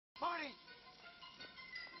Marty!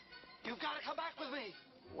 You've got to come back with me!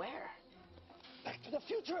 Where? Back to the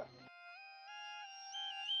future!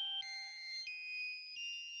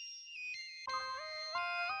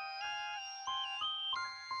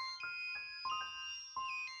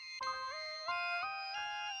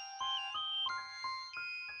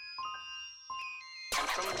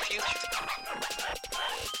 From the future.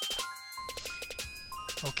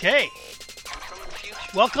 Okay. From the future.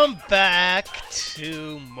 Welcome back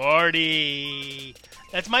to Marty.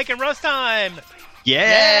 That's Mike and Russ time.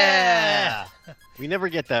 Yeah! We never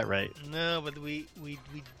get that right. No, but we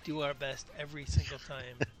do our best every single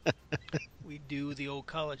time. We do the old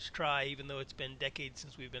college try, even though it's been decades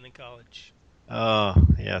since we've been in college. Oh,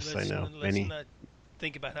 yes, I know. Let's not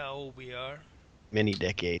think about how old we are. Many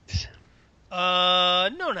decades. No,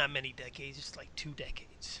 not many decades. Just like 2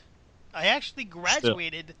 decades. I actually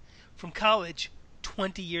graduated from college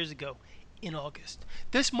 20 years ago in August.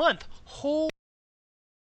 This month,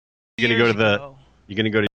 You're gonna go to the. You're gonna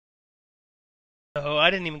go to. No, I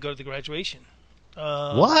didn't even go to the graduation.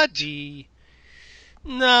 What?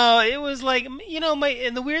 No, it was like,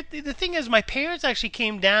 the thing is, my parents actually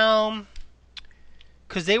came down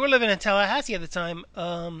because they were living in Tallahassee at the time,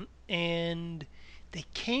 and they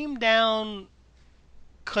came down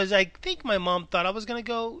because I think my mom thought I was gonna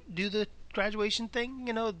go do the graduation thing,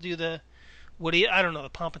 do the I don't know, the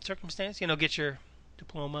pomp and circumstance, get your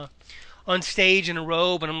diploma on stage in a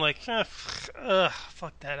robe, and I'm like,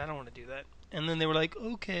 fuck that, I don't want to do that. And then they were like,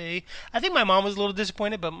 okay. I think my mom was a little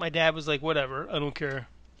disappointed, but my dad was like, whatever, I don't care.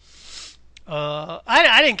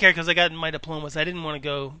 I didn't care because I got my diplomas. I didn't want to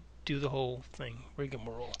go do the whole thing,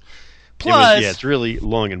 rigmarole. Plus, it's really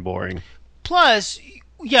long and boring. Plus,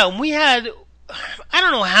 yeah, we had, I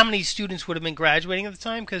don't know how many students would have been graduating at the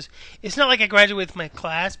time, because it's not like I graduated with my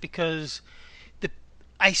class, because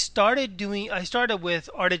I started with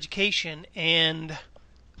art education, and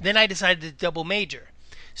then I decided to double major.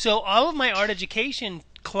 So all of my art education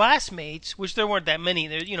classmates, which there weren't that many,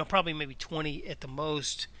 there probably maybe 20 at the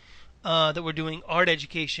most, that were doing art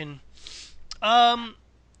education,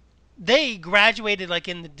 they graduated like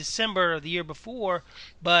in the December of the year before,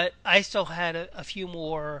 but I still had a few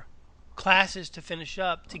more classes to finish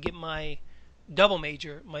up to get my double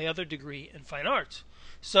major, my other degree in fine arts.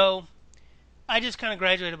 So I just kind of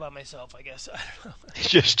graduated by myself, I guess. I don't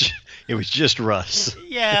know. It was just Russ.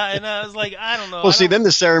 Yeah, and I was like, I don't know. Well, then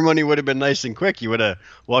the ceremony would have been nice and quick. You would have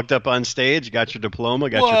walked up on stage, got your diploma,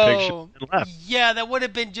 got your picture, and left. Yeah, that would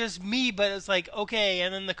have been just me, but it's like, okay,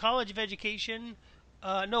 and then the College of Education,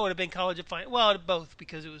 no, it would have been College of Fine, well, both,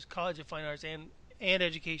 because it was College of Fine Arts and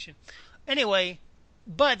Education. Anyway,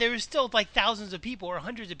 but there was still like thousands of people or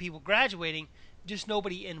hundreds of people graduating, just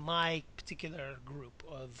nobody in my particular group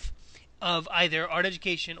of either art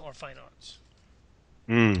education or fine arts.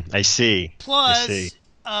 I see. Plus,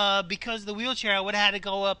 because of the wheelchair, I would have had to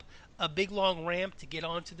go up a big long ramp to get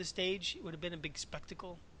onto the stage. It would have been a big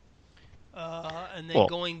spectacle. And then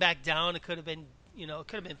going back down, it could have been,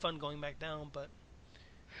 fun going back down. But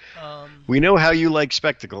we know how you like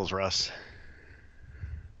spectacles, Russ.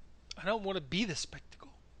 I don't want to be the spectacle.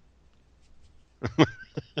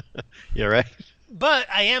 Yeah, right. But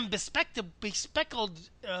I am bespectacled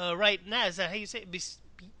right now. Is that how you say it?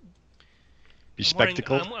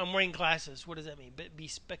 Bespectacled? I'm wearing glasses. What does that mean?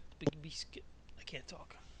 I can't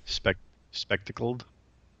talk. Spectacled?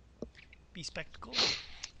 Bespectacled.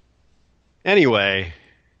 Anyway.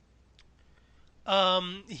 Yeah.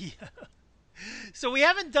 So we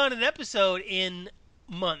haven't done an episode in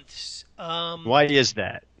months. Why is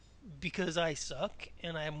that? Because I suck,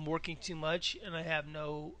 and I'm working too much, and I have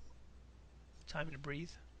no time to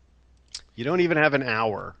breathe. You don't even have an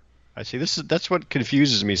hour. I see. That's what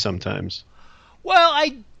confuses me sometimes. Well,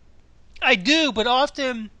 I do, but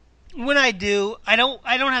often when I do, I don't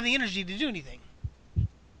have the energy to do anything.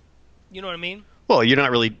 You know what I mean? Well, you're not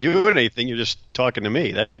really doing anything. You're just talking to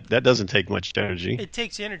me. That doesn't take much energy. It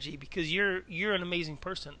takes energy because you're an amazing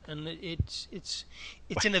person, and it's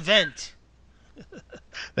an event.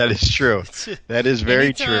 That is true. That is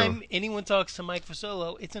very true. Anytime anyone talks to Mike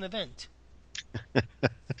Fasolo, it's an event.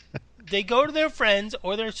 They go to their friends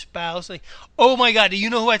or their spouse, like, oh my God, do you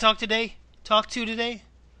know who I talked to today?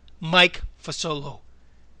 Mike Fasolo.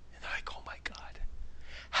 And they're like, oh my God.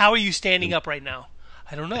 How are you standing up right now?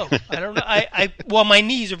 I don't know. Well, my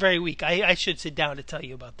knees are very weak. I should sit down to tell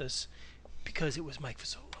you about this because it was Mike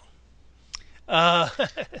Fasolo.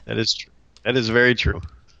 That is true. That is very true.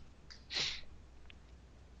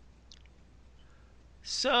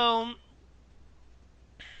 So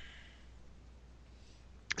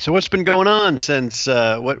So what's been going on since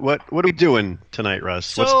what are we doing tonight, Russ?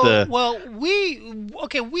 So, What's the well, we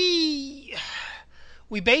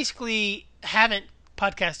basically haven't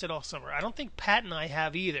podcasted all summer. I don't think Pat and I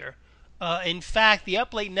have either. In fact, the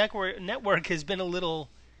Up Late network has been a little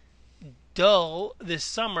dull this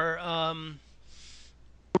summer,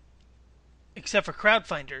 except for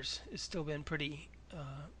Crowdfinders. It's still been pretty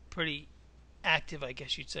active, I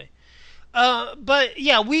guess you'd say. But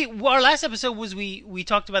yeah, our last episode was we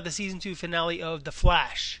talked about the season 2 finale of The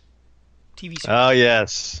Flash TV series. Oh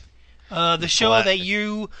yes. The show Flash. that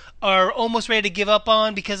you are almost ready to give up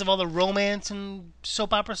on because of all the romance and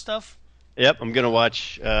soap opera stuff. Yep, I'm gonna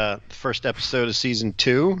watch the first episode of season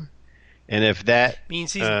 2, and if that Mean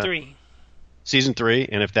season 3. season 3,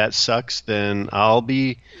 and if that sucks, then I'll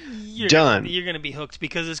be You're done. You're gonna be hooked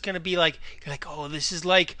because it's gonna be like you're like, oh, this is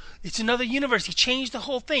like it's another universe. He changed the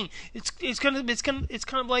whole thing. It's kind of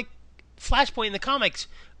like Flashpoint in the comics,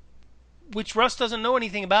 which Russ doesn't know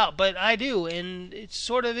anything about, but I do, and it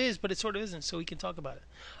sort of is, but it sort of isn't. So we can talk about it.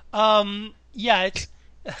 Yeah, it's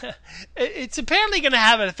it's apparently going to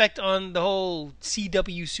have an effect on the whole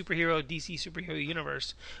CW superhero, DC superhero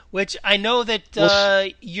universe, which I know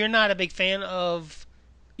that you're not a big fan of.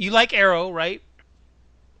 You like Arrow, right?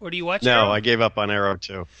 Or do you watch Arrow? No, I gave up on Arrow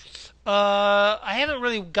too. I haven't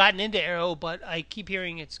really gotten into Arrow, but I keep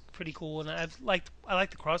hearing it's pretty cool, and I like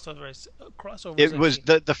the crossovers. It was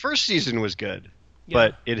the first season was good, Yeah.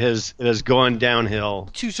 but it has gone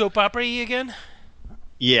downhill. Too soap opera-y again.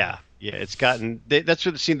 Yeah, it's gotten. That's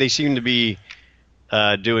what they seem to be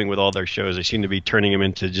doing with all their shows. They seem to be turning them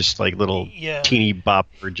into just like little teeny bop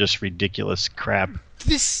or just ridiculous crap.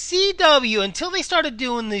 The CW, until they started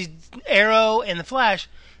doing the Arrow and the Flash,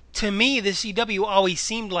 to me the CW always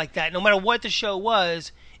seemed like that. No matter what the show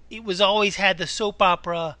was, it was always had the soap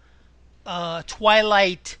opera,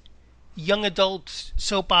 Twilight, young adult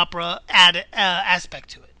soap opera aspect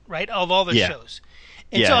to it, right? Of all the shows.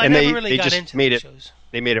 And so I never really got into the shows.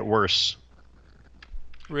 They made it worse.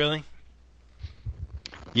 Really?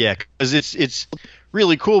 Yeah, because it's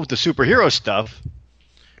really cool with the superhero stuff,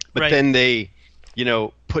 but then they,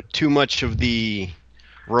 put too much of the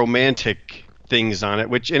romantic things on it,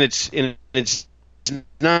 it's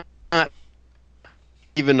not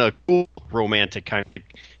even a cool romantic kind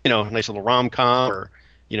of, nice little rom-com or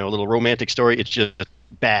a little romantic story. It's just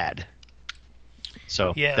bad.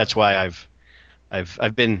 So that's why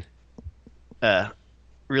I've been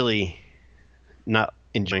really not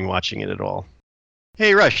enjoying watching it at all.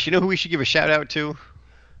 Hey Rush, you know who we should give a shout out to?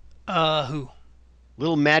 Who?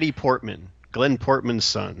 Little Matty Portman, Glenn Portman's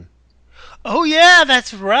son. Oh yeah,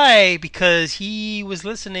 that's right, because he was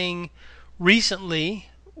listening recently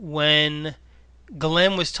when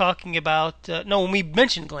Glenn was talking about when we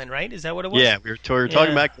mentioned Glenn, right? Is that what it was? Yeah, we were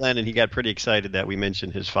talking about Glenn, and he got pretty excited that we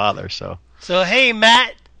mentioned his father. So hey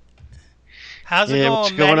Matt, how's it going?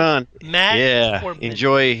 What's going on? Matt, yeah, Portman.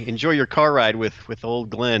 enjoy your car ride with old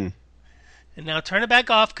Glenn. And now turn it back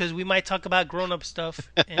off because we might talk about grown-up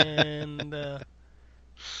stuff, and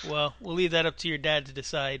well, we'll leave that up to your dad to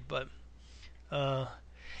decide. But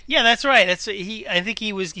yeah, that's right. I think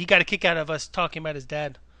he got a kick out of us talking about his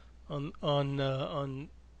dad on the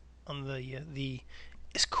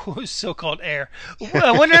so-called air.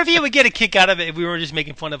 I wonder if he would get a kick out of it if we were just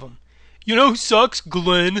making fun of him. You know who sucks?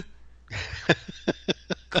 Glenn.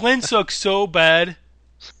 Glenn sucks so bad.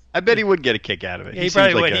 I bet he would get a kick out of it. Yeah, he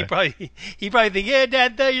probably would. He probably think, yeah,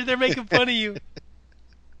 Dad, they're making fun of you.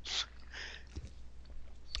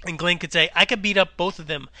 And Glenn could say, I could beat up both of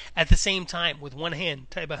them at the same time with one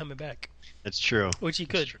hand tied behind my back. That's true. Which he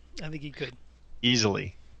could. I think he could.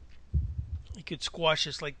 Easily. He could squash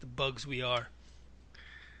us like the bugs we are.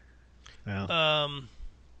 Well.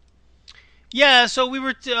 Yeah, so we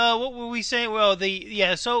were. What were we saying? Well, I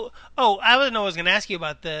don't know. I was going to ask you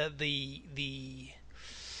about the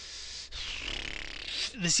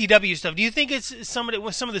CW stuff. Do you think it's some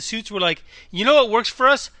of the suits were like, you know what works for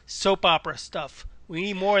us? Soap opera stuff. We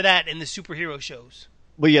need more of that in the superhero shows.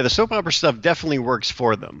 Well, yeah, the soap opera stuff definitely works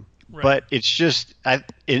for them, but it's just, at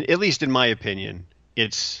least in my opinion,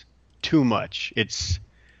 it's too much. It's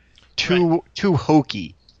too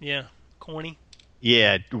hokey. Yeah, corny.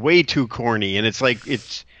 Yeah, way too corny, and it's like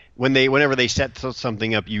whenever they set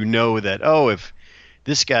something up, that if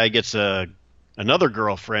this guy gets another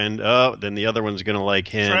girlfriend, then the other one's gonna like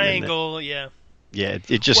him. Triangle, yeah. Yeah,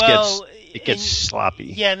 it just gets sloppy.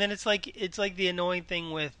 Yeah, and then it's like the annoying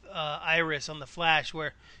thing with Iris on the Flash,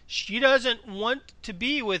 where she doesn't want to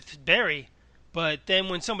be with Barry, but then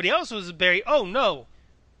when somebody else was with Barry, oh no,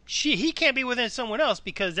 he can't be with someone else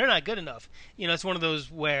because they're not good enough. It's one of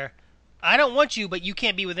those where I don't want you, but you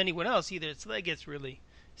can't be with anyone else either. That gets really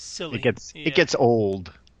silly. It gets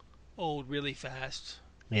old. old really fast.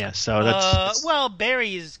 Yeah, so that's Well,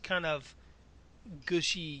 Barry is kind of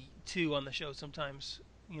gushy too on the show sometimes.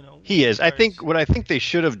 he is. I think what I think they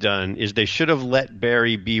should have done is they should have let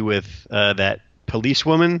Barry be with that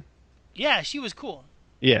policewoman. Yeah, she was cool.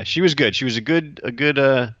 Yeah, she was good. She was a good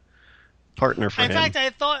partner for him. In fact, I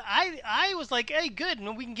thought I was like, hey, good,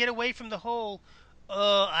 and we can get away from the whole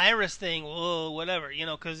Iris thing, whatever,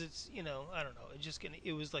 because it's I don't know,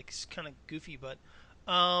 it was like kind of goofy, but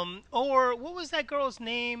or what was that girl's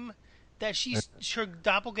name that her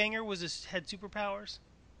doppelganger had superpowers?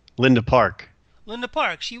 Linda Park. Linda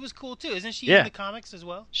Park, she was cool too, isn't she in the comics as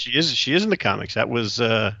well? She is in the comics. That was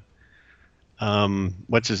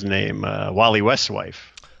what's his name? Wally West's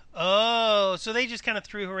wife. Oh, so they just kind of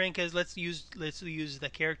threw her in because let's use the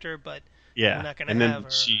character, but we're not gonna have her.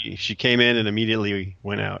 She came in and immediately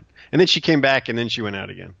went out, and then she came back and then she went out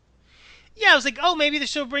again. Yeah, I was like, oh, maybe they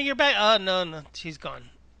should bring her back. No, she's gone.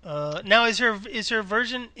 Now is her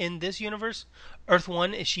version in this universe, Earth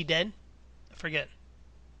 1? Is she dead? I forget.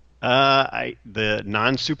 The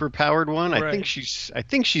non-super powered one. Right. I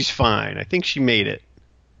think she's fine. I think she made it.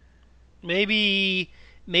 Maybe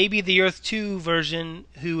the Earth 2 version,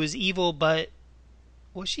 who was evil, but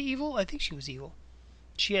was she evil? I think she was evil.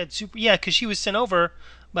 She had because she was sent over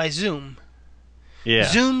by Zoom. Yeah.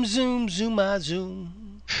 Zoom, zoom.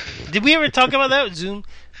 Did we ever talk about that? Zoom.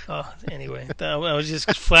 Oh, anyway, I was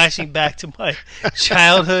just flashing back to my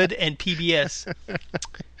childhood and PBS.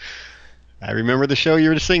 I remember the show you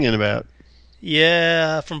were singing about.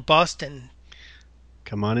 Yeah, from Boston.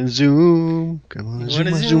 Come on and Zoom. Come on and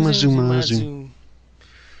zoom.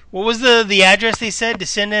 What was the address they said to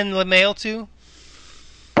send in the mail to?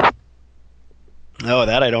 Oh,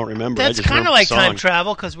 that I don't remember. That's kind of like time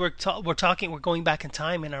travel because we're going back in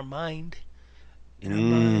time in our mind.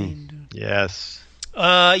 Yes.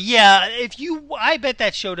 Yeah. I bet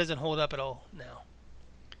that show doesn't hold up at all now.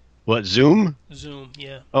 What, Zoom? Zoom,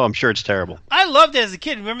 yeah. Oh, I'm sure it's terrible. I loved it as a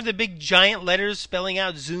kid. Remember the big giant letters spelling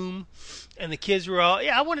out Zoom, and the kids were all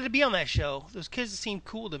I wanted to be on that show. Those kids seemed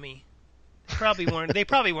cool to me. They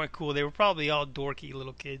probably weren't cool. They were probably all dorky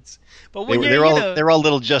little kids. But when they're all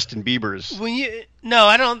little Justin Biebers. No,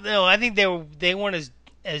 I don't know. I think they weren't as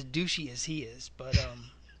douchey as he is. But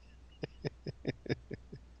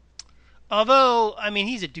although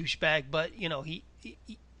he's a douchebag. But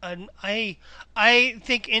I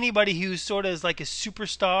think anybody who sort of is like a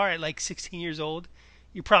superstar at like 16 years old,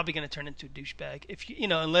 you're probably going to turn into a douchebag if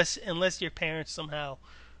unless your parents somehow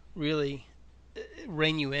really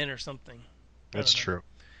rein you in or something. That's true.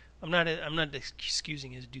 I'm not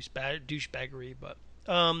excusing his douchebaggery, but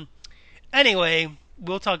anyway,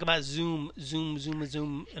 we'll talk about Zoom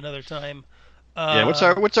another time. Yeah,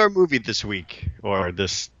 what's our movie this week or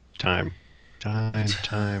this time? Time.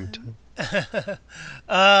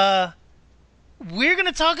 We're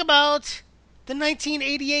gonna talk about the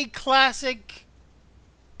 1988 classic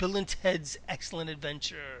Bill and Ted's Excellent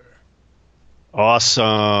Adventure.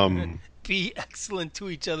 Awesome. Be excellent to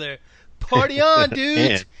each other. Party on,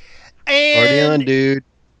 dude. Party on, dude.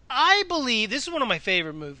 I believe this is one of my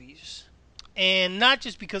favorite movies. And not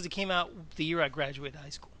just because it came out the year I graduated high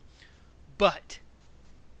school. But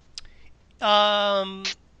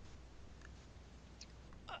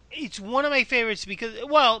it's one of my favorites because,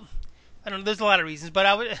 well, I don't know, there's a lot of reasons, but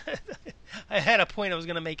I had a point I was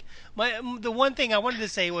going to make. The one thing I wanted to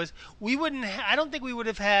say was I don't think we would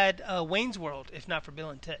have had Wayne's World if not for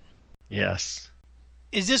Bill and Ted. Yes.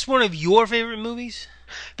 Is this one of your favorite movies?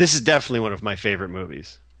 This is definitely one of my favorite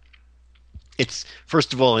movies. It's,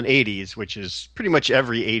 first of all, an 80s, which is pretty much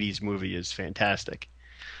every 80s movie is fantastic.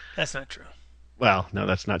 That's not true. Well, no,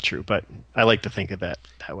 that's not true, but I like to think of that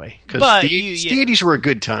way. Because the 80s were a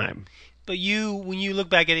good time. But when you look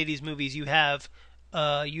back at 80s movies, you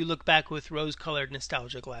look back with rose-colored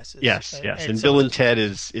nostalgia glasses. Yes. And Bill and Ted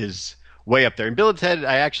is way up there. And Bill and Ted,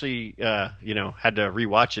 I actually, had to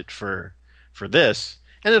rewatch it for this,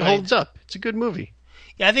 and it holds up. It's a good movie.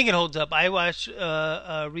 Yeah, I think it holds up. I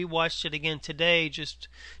rewatched it again today just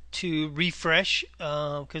to refresh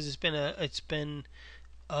because it's been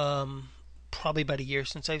probably about a year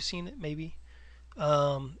since I've seen it, maybe.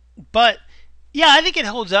 But yeah, I think it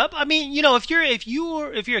holds up. I mean, if you're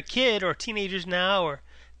a kid or teenagers now or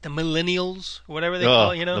the millennials or whatever they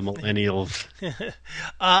call it, the millennials.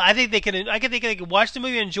 I think they can watch the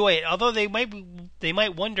movie and enjoy it. Although they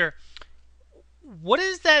might wonder, what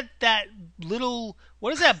is that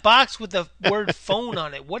box with the word phone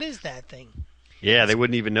on it? What is that thing? Yeah, they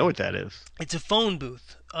wouldn't even know what that is. It's a phone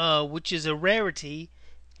booth, which is a rarity.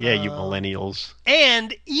 Yeah, you millennials.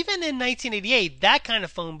 And even in 1988, that kind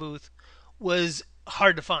of phone booth was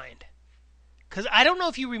hard to find. Because I don't know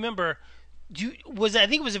if you remember, I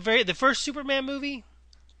think it was the first Superman movie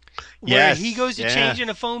where Yes, he goes to yeah. change in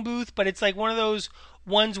a phone booth, but it's like one of those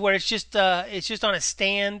ones where it's just on a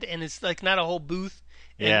stand and it's like not a whole booth.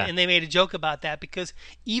 Yeah. And they made a joke about that because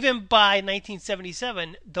even by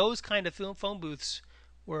 1977, those kind of phone booths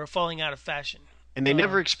were falling out of fashion. And they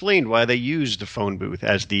never explained why they used a phone booth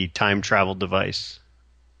as the time travel device.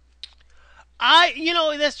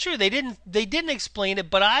 That's true. They didn't explain it,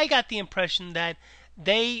 but I got the impression that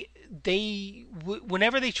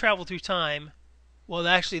whenever they travel through time, well,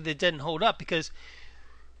 actually, that didn't hold up because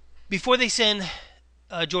before they send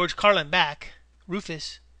George Carlin back,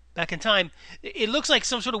 Rufus back in time, it looks like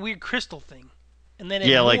some sort of weird crystal thing, and then it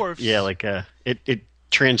morphs. It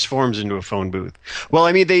transforms into a phone booth. Well,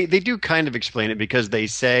 I mean, they do kind of explain it because they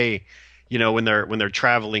say, when they're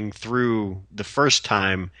traveling through the first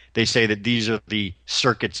time, they say that these are the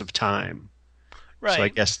circuits of time. Right. So I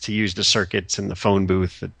guess to use the circuits in the phone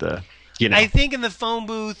booth at the. I think in the phone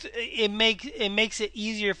booth, it makes it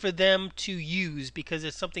easier for them to use because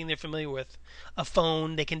it's something they're familiar with. A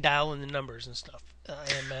phone, they can dial in the numbers and stuff. I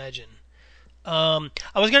imagine. I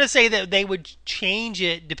was going to say that they would change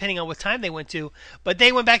it depending on what time they went to, but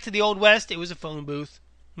they went back to the Old West. It was a phone booth.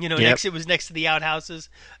 It was next to the outhouses.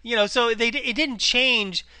 So it didn't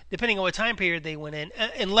change depending on what time period they went in,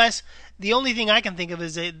 unless the only thing I can think of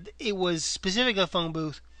is that it was specifically a phone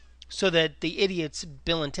booth so that the idiots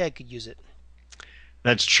Bill and Ted could use it.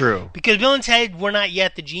 That's true. Because Bill and Ted were not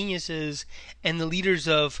yet the geniuses and the leaders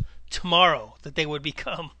of tomorrow that they would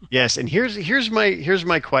become. Yes, and here's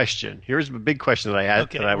my question. Here's the big question that I had.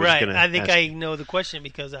 Okay, that I was right. Gonna I think ask. I know the question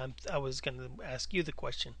because I was going to ask you the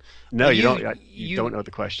question. No, Well, you don't. You don't know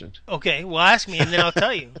the question. Okay, well, ask me and then I'll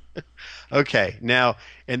tell you. Okay, now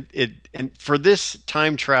and for this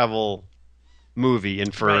time travel movie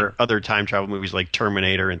and for Right. other time travel movies like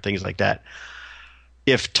Terminator and things like that,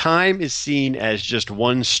 if time is seen as just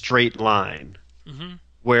one straight line, Mm-hmm.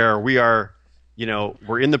 where we are,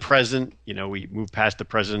 we're in the present, we move past the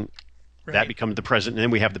present, that Right. becomes the present, and then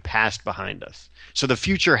we have the past behind us. So the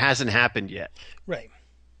future hasn't happened yet. Right.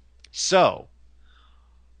 So,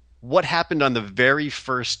 what happened on the very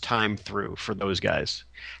first time through for those guys?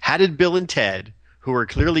 How did Bill and Ted, who are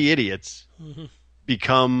clearly idiots, Mm-hmm.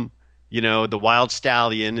 become, the wild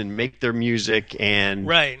stallion and make their music and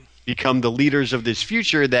Right. become the leaders of this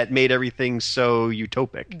future that made everything so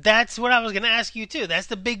utopic? That's what I was going to ask you too. That's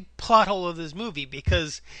the big plot hole of this movie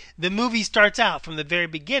because the movie starts out from the very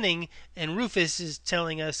beginning and Rufus is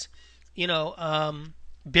telling us,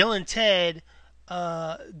 Bill and Ted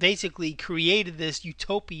basically created this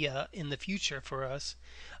utopia in the future for us,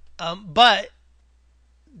 but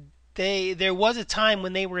there was a time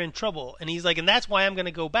when they were in trouble, and he's like, and that's why I'm going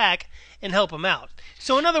to go back and help him out.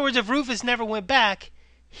 So in other words, if Rufus never went back,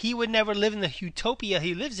 he would never live in the utopia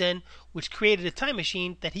he lives in, which created a time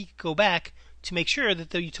machine that he could go back to make sure that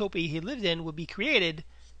the utopia he lived in would be created.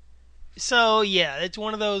 So yeah, it's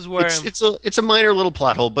one of those where It's a minor little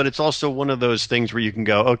plot hole, but it's also one of those things where you can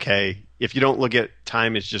go, okay, if you don't look at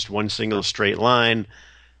time as just one single straight line,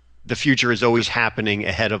 the future is always happening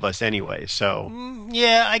ahead of us anyway. So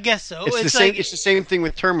yeah, I guess so. it's the same. It's the same thing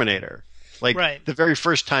with Terminator. Like Right. the very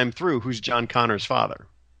first time through, who's John Connor's father?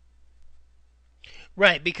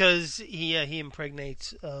 Right, because he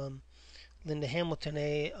impregnates Linda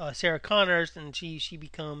Hamilton, Sarah Connors, and she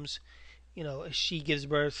becomes, she gives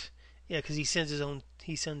birth. Yeah, because he sends his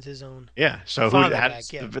own. Yeah. So Father how back,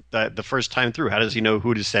 does yeah. the first time through? How does he know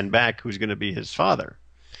who to send back? Who's going to be his father?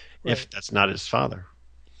 If Right. that's not his father,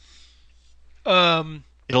 Um,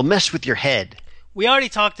 it'll mess with your head. we already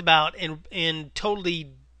talked about and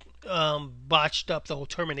totally botched up the whole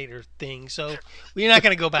Terminator thing, so we're not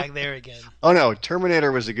going to go back there again. Oh no,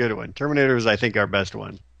 Terminator was a good one. Terminator was, I think, our best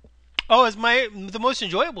one. Oh, it's the most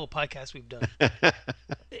enjoyable podcast we've done. But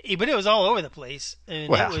it was all over the place, and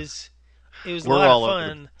Wow. it was a We're lot all of over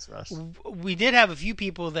fun. the place, Russ. We did have a few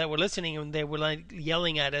people that were listening, and they were like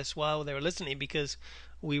yelling at us while they were listening because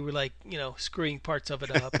we were like, screwing parts of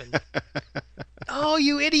it up. And oh,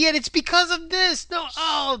 you idiot! It's because of this. No,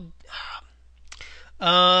 oh.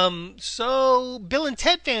 So Bill and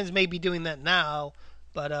Ted fans may be doing that now,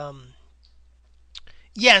 but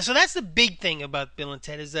yeah. So that's the big thing about Bill and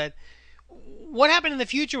Ted is that what happened in the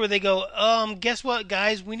future where they go, guess what,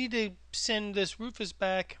 guys? We need to send this Rufus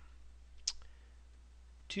back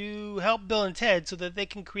to help Bill and Ted so that they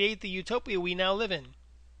can create the utopia we now live in.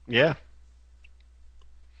 Yeah,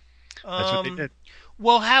 that's what they did.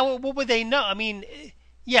 Well, what would they know? I mean,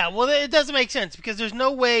 yeah, well, it doesn't make sense because there's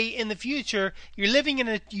no way in the future you're living in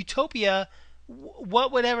a utopia.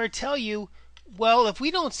 What would ever tell you well, if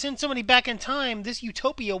we don't send somebody back in time, this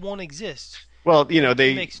utopia won't exist. Well, It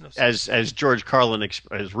they makes no sense. as George Carlin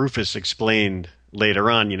as Rufus explained later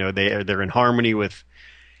on, they're in harmony with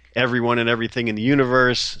everyone and everything in the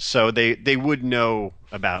universe, so they would know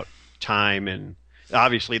about time, and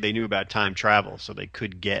obviously they knew about time travel, so they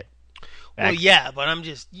could get Well, back. yeah, but I'm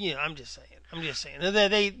just saying.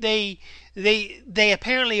 They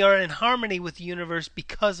apparently are in harmony with the universe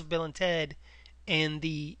because of Bill and Ted, and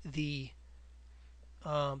the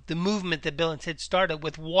movement that Bill and Ted started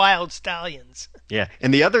with Wild Stallions. Yeah,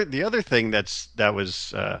 and the other thing that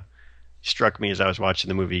was struck me as I was watching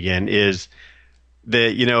the movie again is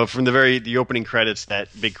from the opening credits, that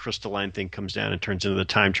big crystalline thing comes down and turns into the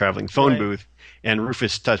time traveling phone Right. booth, and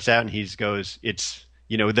Rufus steps out and he goes, "It's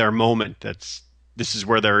their moment. This is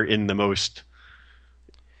where they're in the most.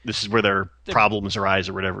 This is where their problems arise,"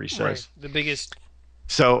 or whatever he says. Right. The biggest.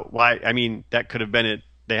 So why? I mean, that could have been it.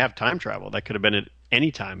 They have time travel. That could have been at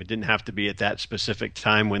any time. It didn't have to be at that specific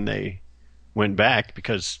time when they went back,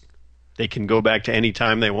 because they can go back to any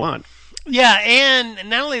time they want. Yeah, and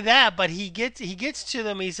not only that, but he gets to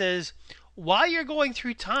them. He says, "While you're going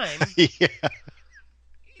through time,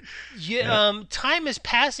 Yeah. time is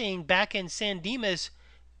passing back in San Dimas,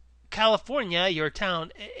 California, your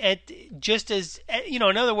town. At just as in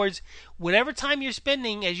other words, whatever time you're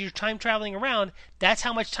spending as you're time traveling around, that's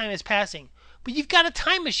how much time is passing. But you've got a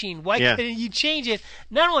time machine. Why Yeah. couldn't you change it?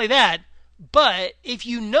 Not only that, but if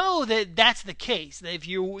you know that that's the case,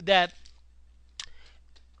 that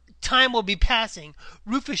time will be passing,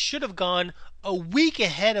 Rufus should have gone a week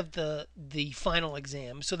ahead of the final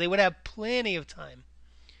exam, so they would have plenty of time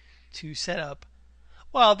to set up.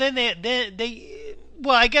 Well, then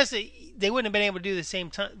I guess they wouldn't have been able to do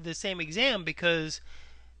the same exam, because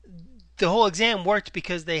the whole exam worked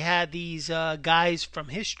because they had these guys from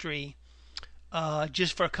history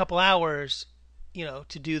just for a couple hours, to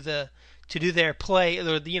do their play,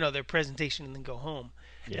 or their presentation, and then go home.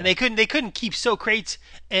 Yeah. And they couldn't keep Socrates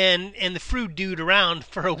and the fruit dude around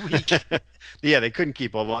for a week. Yeah, they couldn't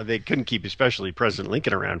keep especially President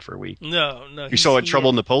Lincoln around for a week. No. You saw what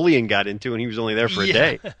trouble Napoleon got into, and he was only there for a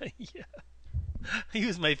day. Yeah, he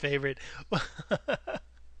was my favorite.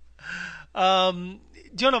 Joan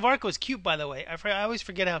of Arc was cute, by the way. I always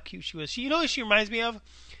forget how cute she was. You know what she reminds me of?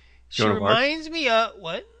 She Joan of Arc? reminds me of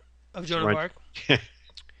what? Of Joan of Arc?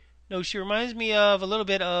 No, she reminds me of a little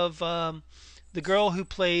bit of the girl who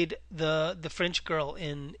played the French girl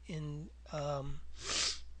in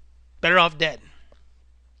Better Off Dead.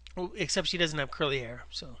 Except she doesn't have curly hair,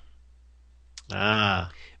 so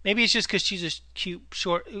maybe it's just because she's a cute,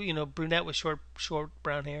 short, brunette with short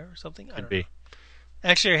brown hair or something. I Could don't be. know.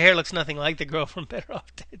 Actually, her hair looks nothing like the girl from Better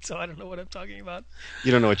Off Dead, so I don't know what I'm talking about.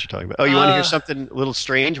 You don't know what you're talking about. Oh, you want to hear something a little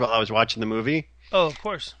strange while I was watching the movie? Oh, of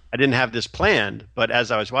course. I didn't have this planned, but as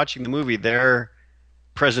I was watching the movie, their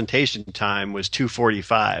presentation time was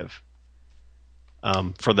 2:45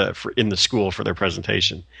 in the school for their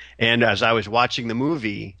presentation. And as I was watching the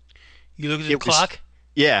movie, You look at the It was- clock.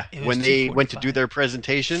 yeah, It was when they went to 2:45. do their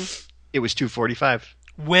presentation, it was 2:45.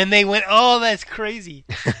 When they went, oh, that's crazy.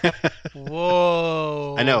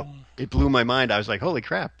 Whoa. I know. It blew my mind. I was like, "Holy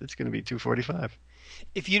crap, it's going to be 2:45."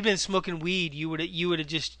 If you'd been smoking weed, you would have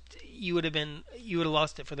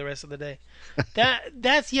lost it for the rest of the day. That'd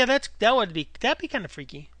be kind of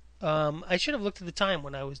freaky. I should have looked at the time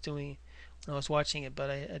when I was watching it,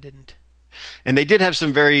 but I didn't. And they did have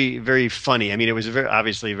some very, very funny. I mean, it was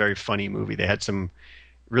obviously a very funny movie. They had some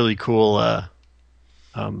really cool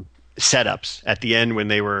setups at the end when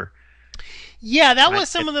they were. Yeah, that was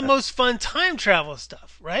some of the most fun time travel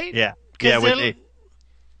stuff, right? Yeah, 'Cause yeah.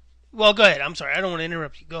 Well, go ahead. I'm sorry. I don't want to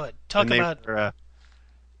interrupt you. Go ahead. Talk When about. they were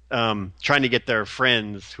trying to get their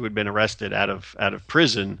friends who had been arrested out of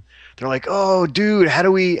prison. They're like, "Oh, dude, how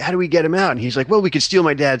do we get him out?" And he's like, "Well, we could steal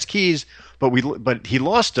my dad's keys, but he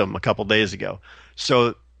lost them a couple days ago."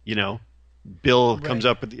 So Bill comes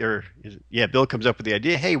up with Bill comes up with the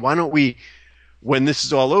idea. Hey, why don't we, when this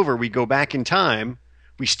is all over, we go back in time,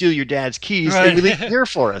 we steal your dad's keys, and we leave them here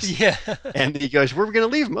for us. Yeah. And he goes, "Where are we going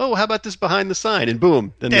to leave them? Oh, how about this behind the sign?" And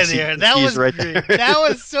boom, then There the they are. keys That was right great. there. That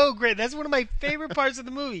was so great. That's one of my favorite parts of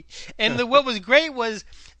the movie. And what was great was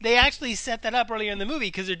they actually set that up earlier in the movie,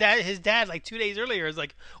 because his dad, like 2 days earlier, is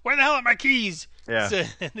like, "Where the hell are my keys?" Yeah. So,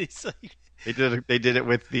 and he's like, They did it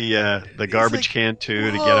with the garbage like, can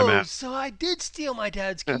too to "Whoa, get him out. So I did steal my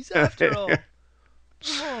dad's keys after all.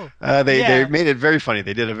 Whoa. They Yeah. made it very funny.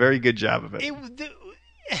 They did a very good job of it.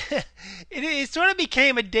 It sort of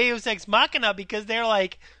became a Deus Ex Machina, because they're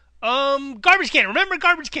like, Garbage can. Remember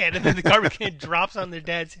garbage can, and then the garbage can drops on their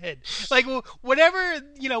dad's head. Like whatever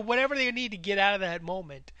whatever they need to get out of that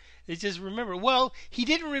moment. It's just remember. Well, he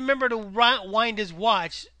didn't remember to wind his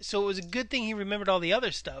watch, so it was a good thing he remembered all the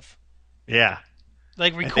other stuff. Yeah.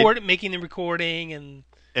 Like making the recording and.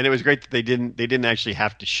 And it was great that they didn't actually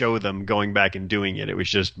have to show them going back and doing it. It was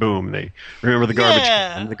just boom. They remember the garbage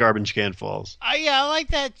can, and the garbage can falls. Yeah, I like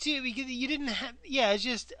that too because you didn't have. Yeah, it's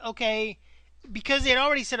just okay because they had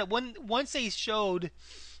already set up. Once they showed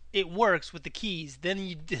it works with the keys, then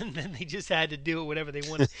they just had to do it whatever they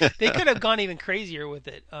wanted. They could have gone even crazier with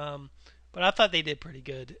it. But I thought they did pretty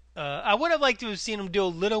good. I would have liked to have seen them do a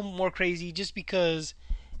little more crazy just because.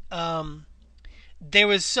 There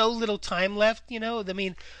was so little time left, I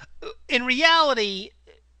mean, in reality,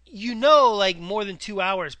 like more than 2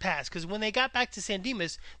 hours passed. Because when they got back to San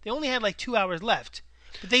Dimas, they only had like 2 hours left.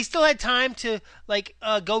 But they still had time to, like,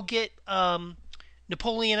 go get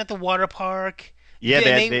Napoleon at the water park. Yeah,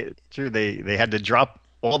 they had to drop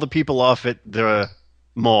all the people off at the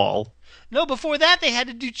mall. No, before that they had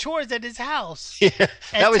to do chores at his house. Yeah,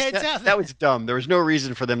 that was dumb. There was no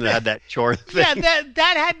reason for them to have that chore thing. Yeah,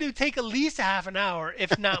 that had to take at least a half an hour,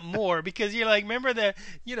 if not more, because you're like, remember they're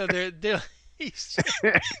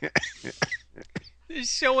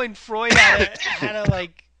showing Freud how to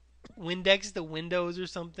like Windex the windows or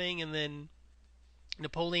something, and then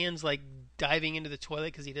Napoleon's like diving into the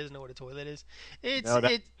toilet because he doesn't know what a toilet is.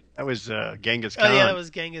 That was Genghis Khan. Oh yeah, that was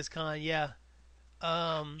Genghis Khan. Yeah.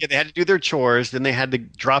 Yeah, they had to do their chores. Then they had to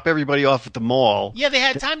drop everybody off at the mall. Yeah, they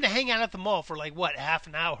had time to hang out at the mall for like half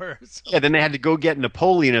an hour. Yeah, then they had to go get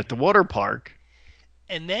Napoleon at the water park,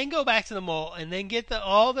 and then go back to the mall, and then get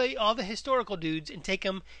all the historical dudes and take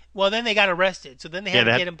them. Well, then they got arrested, so then they had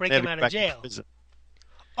to get them, break them out of jail.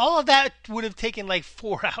 All of that would have taken like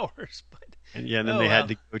 4 hours, but then they had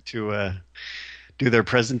to go to do their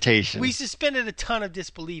presentation. We suspended a ton of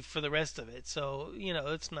disbelief for the rest of it, so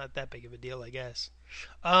it's not that big of a deal, I guess.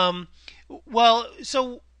 Well,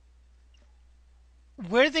 so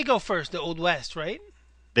where did they go first? The Old West, right?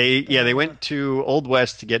 They went to Old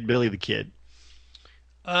West to get Billy the Kid.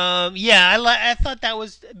 I thought that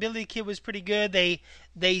was Billy the Kid was pretty good.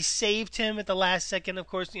 They saved him at the last second. Of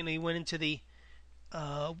course, he went into the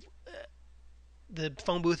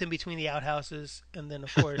phone booth in between the outhouses, and then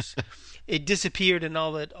of course it disappeared, and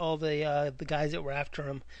all the guys that were after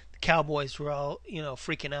him, the cowboys, were all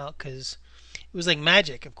freaking out because it was like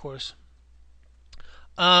magic, of course.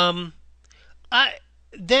 I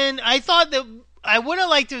thought that I would have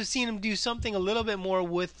liked to have seen him do something a little bit more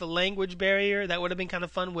with the language barrier. That would have been kind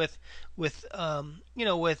of fun with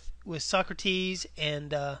Socrates and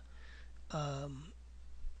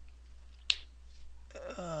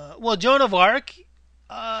Joan of Arc.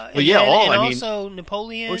 Also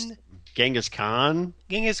Napoleon. Genghis Khan.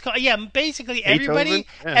 Yeah, basically everybody,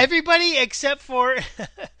 everybody except for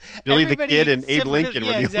Billy the Kid and Abe Lincoln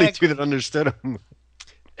were the only two that understood him.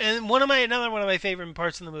 And another one of my favorite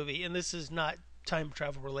parts in the movie, and this is not time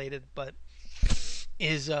travel related, but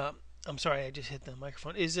is I'm sorry, I just hit the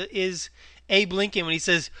microphone. Is Abe Lincoln when he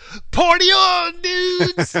says "Party on,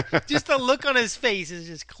 dudes"? Just the look on his face is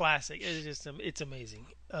just classic. It's amazing.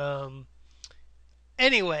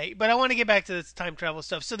 Anyway, but I want to get back to this time travel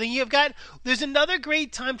stuff. So then there's another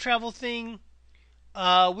great time travel thing,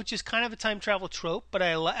 which is kind of a time travel trope, but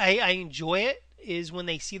I enjoy it, is when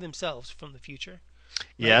they see themselves from the future. Right?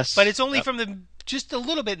 Yes. But it's only from just a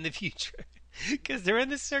little bit in the future. Because they're in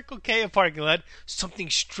the Circle K parking lot. Something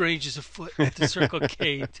strange is afoot at the Circle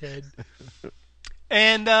K, Ted.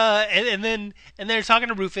 And then they're talking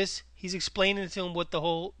to Rufus. He's explaining to him what the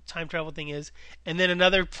whole time travel thing is. And then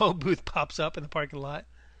another phone booth pops up in the parking lot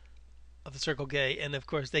of the Circle K. And, of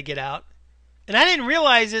course, they get out. And I didn't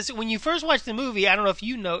realize this. When you first watched the movie, I don't know if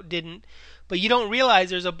you didn't, but you don't realize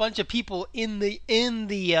there's a bunch of people in the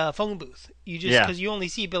phone booth. Because you only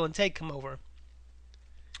see Bill and Ted come over.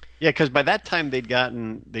 Yeah, because by that time they'd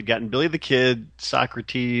gotten Billy the Kid,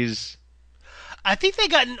 Socrates. I think they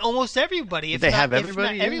gotten almost everybody. Did they have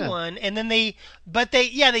everybody? If not everyone, and then they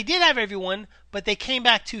did have everyone, but they came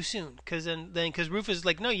back too soon because Rufus is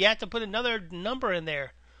like, no, you have to put another number in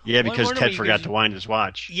there. Yeah, because Ted forgot to wind his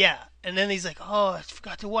watch. Yeah, and then he's like, oh, I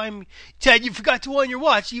forgot to wind. Ted, you forgot to wind your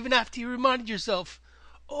watch even after you reminded yourself.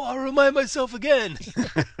 Oh, I'll remind myself again.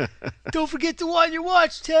 Don't forget to wind your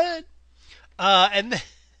watch, Ted.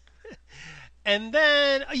 And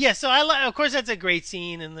then, so of course that's a great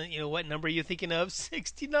scene. And what number are you thinking of?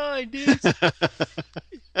 69, dudes.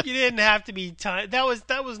 You didn't have to be time. That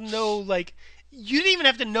was no like. You didn't even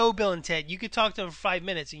have to know Bill and Ted. You could talk to them for 5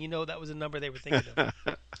 minutes, and that was a number they were thinking of.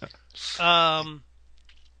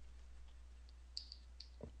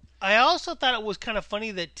 I also thought it was kind of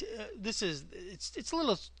funny that it's a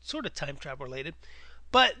little sort of time travel related,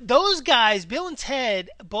 but those guys, Bill and Ted,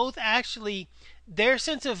 both actually their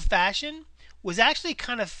sense of fashion was actually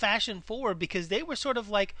kind of fashion forward because they were sort of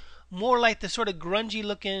like more like the sort of grungy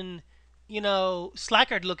looking,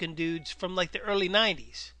 slackard looking dudes from like the early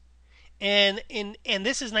 '90s. And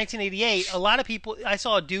this is 1988. A lot of people. I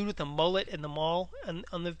saw a dude with a mullet in the mall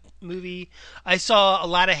on the movie. I saw a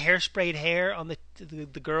lot of hairsprayed hair on the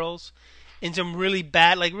girls, in some really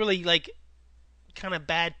bad, like really like kind of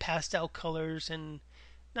bad pastel colors. And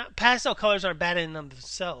not pastel colors aren't bad in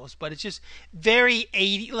themselves, but it's just very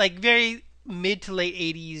 80, like very mid to late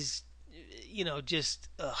 80s. Just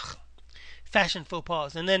fashion faux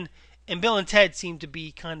pas. And Bill and Ted seemed to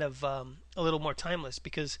be kind of a little more timeless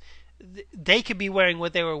because they could be wearing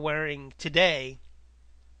what they were wearing today,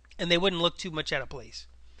 and they wouldn't look too much out of place.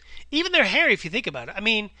 Even their hair, if you think about it. I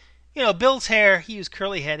mean, Bill's hair, he was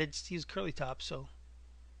curly-headed, he was curly top, so...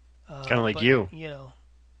 kind of like you.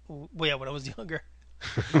 Well, yeah, when I was younger.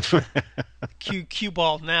 Cue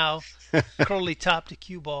ball now. Curly top to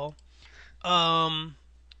cue ball. But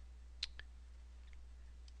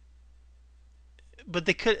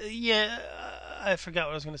they could... Yeah, I forgot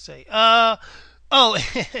what I was going to say. Oh,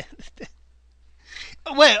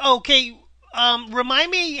 wait. Okay.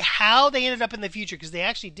 Remind me how they ended up in the future, because they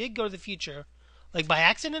actually did go to the future, like by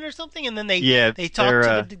accident or something, and then they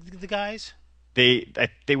talked to the guys. They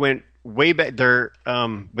went way back.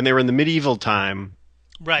 When they were in the medieval time,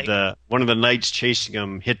 right? One of the knights chasing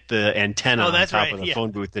them hit the antenna on top of the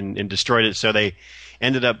phone booth and destroyed it. So they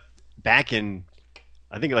ended up back in,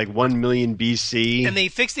 I think, like 1 million BC. And they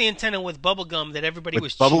fixed the antenna with bubble gum that everybody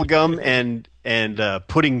was bubble gum and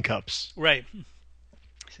pudding cups. Right.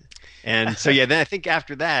 And so then I think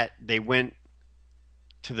after that they went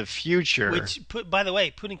to the future. Which, by the way,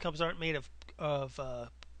 pudding cups aren't made of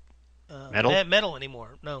metal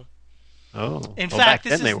anymore. No. Oh. In fact,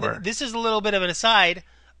 this is a little bit of an aside,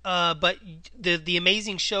 but the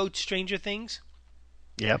amazing show Stranger Things.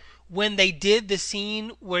 Yep. When they did the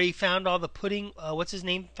scene where he found all the pudding, what's his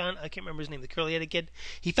name? I can't remember his name. The curly-headed kid.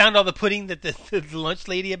 He found all the pudding that the lunch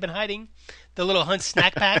lady had been hiding, the little Hunt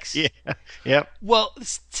snack packs. Yeah. Yep. Well,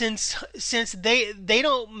 since they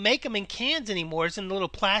don't make them in cans anymore, it's in little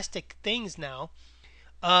plastic things now.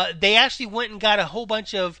 They actually went and got a whole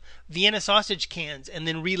bunch of Vienna sausage cans and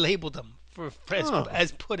then relabeled them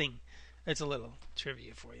as pudding. That's a little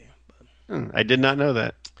trivia for you. I did not know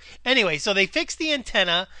that. Anyway, so they fixed the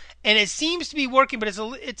antenna, and it seems to be working, but it's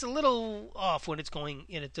a little off when it's going,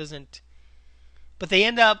 and it doesn't. But they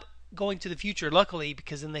end up going to the future, luckily,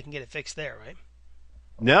 because then they can get it fixed there, right?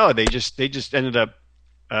 No, they just ended up.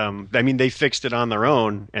 They fixed it on their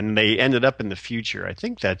own, and they ended up in the future. I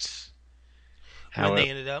think that's how they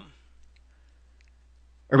ended up.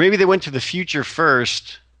 Or maybe they went to the future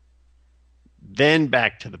first, then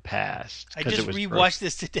back to the past. I just rewatched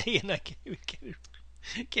this today, and I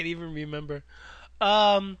can't even remember.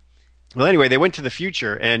 Well, anyway, they went to the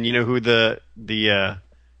future, and you know who the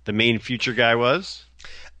main future guy was?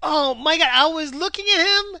 Oh my God! I was looking at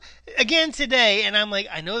him again today, and I'm like,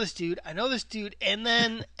 I know this dude, and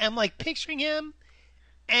then I'm like picturing him,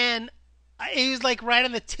 and he was like right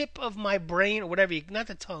on the tip of my brain or whatever, not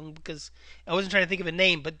the tongue, because I wasn't trying to think of a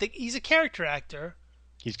name, but he's a character actor.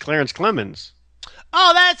 He's Clarence Clemens.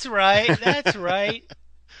 Oh, that's right. That's right.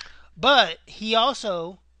 But he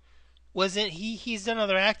also wasn't. He's done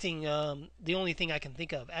other acting. The only thing I can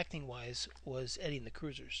think of acting wise was Eddie and the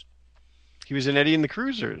Cruisers. He was in Eddie and the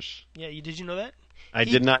Cruisers. Yeah, did you know that? I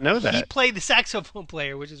did not know that. He played the saxophone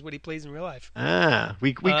player, which is what he plays in real life. Ah,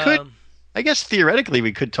 we could. I guess theoretically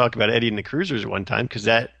we could talk about Eddie and the Cruisers one time, because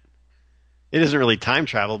it isn't really time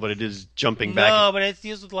travel, but it is jumping back. No, but it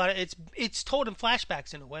deals with a lot of it's told in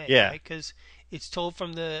flashbacks in a way. Yeah, because it's told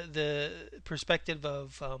from the perspective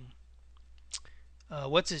of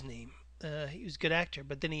what's his name? He was a good actor,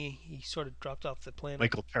 but then he sort of dropped off the planet.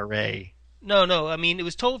 Michael Pare. No. I mean, it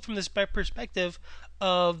was told from the perspective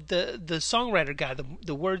of the songwriter guy,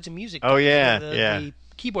 the words and music. Oh guy, yeah, the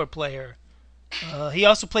keyboard player. He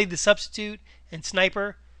also played the substitute and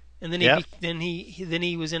sniper, and then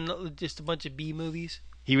he was in just a bunch of B movies.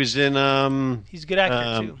 He was in he's a good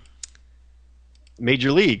actor too.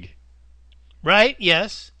 Major League. Right?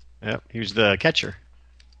 Yes. Yep. He was the catcher.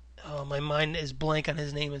 Oh, my mind is blank on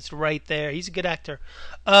his name. It's right there. He's a good actor.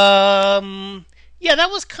 Yeah,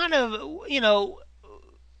 that was kind of,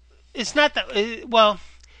 it's not that well.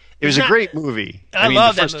 It was a great movie. I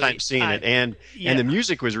love the that first movie. time seeing it, and the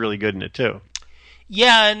music was really good in it too.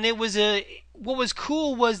 Yeah, and it was what was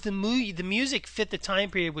cool was the music fit the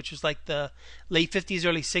time period, which was like the late 50s,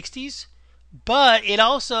 early 60s. but it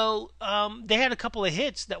also they had a couple of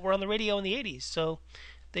hits that were on the radio in the '80s. So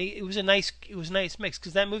it was a nice mix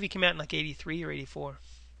because that movie came out in like '83 or '84.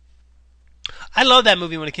 I love that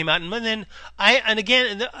movie when it came out, and then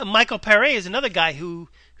Michael Paré is another guy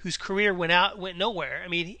whose career went nowhere. I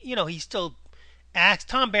mean, he still acts.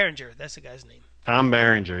 Tom Berenger, that's the guy's name. Tom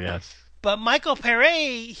Berenger, yes. But Michael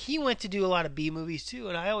Paré, he went to do a lot of B movies too,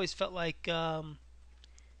 and I always felt like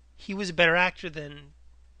he was a better actor than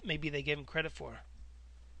maybe they gave him credit for.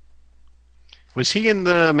 Was he in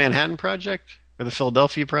the Manhattan Project or the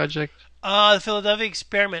Philadelphia Project? The Philadelphia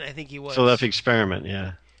Experiment, I think he was. Philadelphia Experiment,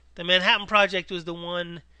 yeah. The Manhattan Project was the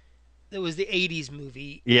one that was the '80s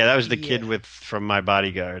movie. Yeah, that was the kid from My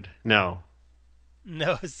Bodyguard. No.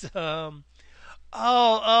 No, it's yeah,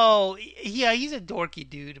 he's a dorky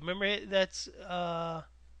dude. Remember that's I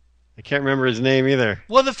can't remember his name either.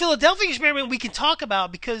 Well, the Philadelphia Experiment we can talk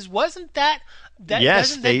about because wasn't that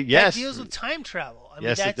yes, that deals with time travel.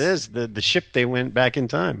 Yes, it is. The ship they went back in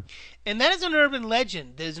time. And that is an urban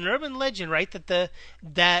legend. There's an urban legend, right, that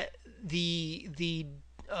the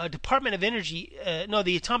Department of Energy,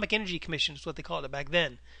 the Atomic Energy Commission is what they called it back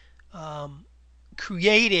then,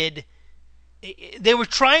 created. They were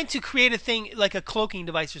trying to create a thing like a cloaking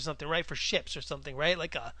device or something, right, for ships or something, right,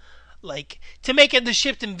 like to make the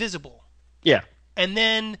ship invisible. Yeah. And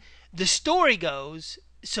then the story goes,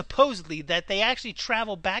 supposedly, that they actually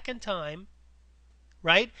traveled back in time,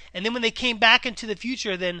 right? And then when they came back into the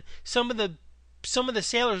future, then some of the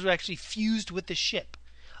sailors were actually fused with the ship,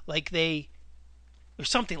 or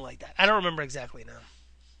something like that. I don't remember exactly now.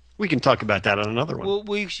 We can talk about that on another one.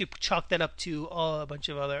 We should chalk that up to a bunch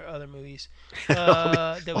of other movies. all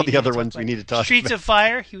the other ones we need to talk about. Streets of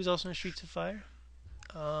Fire. He was also in Streets of Fire.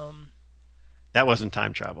 That wasn't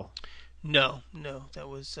time travel. No, that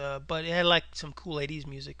was. But it had like some cool '80s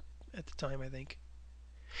music at the time, I think.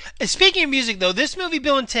 And speaking of music, though, this movie,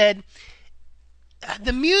 Bill and Ted,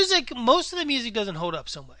 most of the music doesn't hold up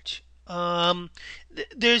so much.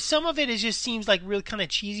 There's some of it just seems like real kind of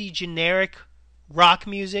cheesy, generic rock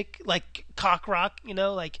music, like cock rock,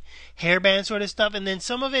 like hairband sort of stuff. And then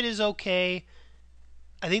some of it is okay.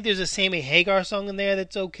 I think there's a Sammy Hagar song in there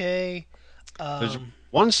that's okay. There's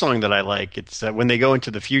one song that I like. It's when they go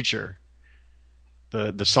into the future.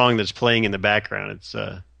 The song that's playing in the background.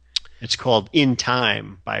 It's called "In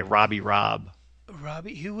Time" by Robbie Robb.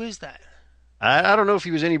 Robbie, who is that? I don't know if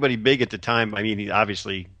he was anybody big at the time. I mean, he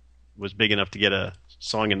obviously was big enough to get a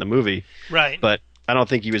song in the movie, right? But I don't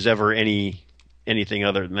think he was ever anything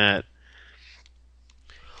other than that.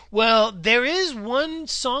 Well, there is one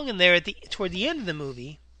song in there toward the end of the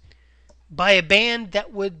movie by a band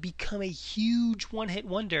that would become a huge one-hit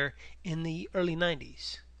wonder in the early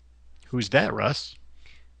 '90s. Who's that, Russ?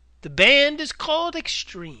 The band is called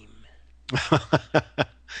Extreme.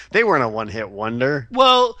 They weren't a one-hit wonder.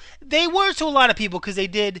 Well, they were to a lot of people because they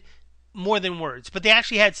did More Than Words, but they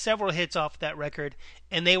actually had several hits off that record,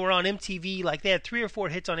 and they were on MTV. Like they had 3 or 4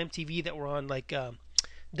 hits on MTV that were on like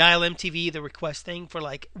Dial MTV, the request thing, for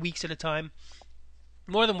like weeks at a time.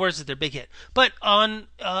 More Than Words is their big hit, but on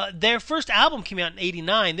their first album came out in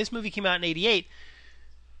 '89. This movie came out in '88.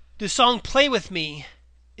 The song "Play With Me"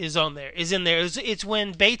 is in there. It's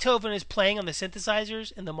when Beethoven is playing on the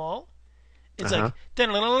synthesizers in the mall. It's like,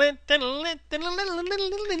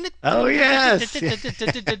 oh yes.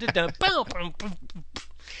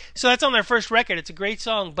 So that's on their first record. It's a great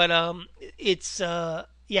song, but so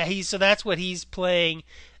that's what he's playing,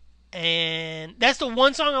 and that's the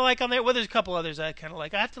one song I like on there. Well, there's a couple others I kind of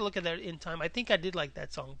like. I have to look at that In Time. I think I did like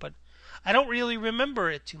that song, but I don't really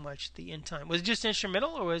remember it too much. The In Time, was it just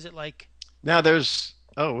instrumental, or was it like? Now there's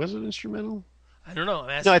was it instrumental? I don't know.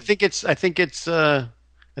 No, I think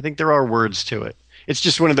I think there are words to it. It's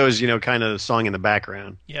just one of those, kind of song in the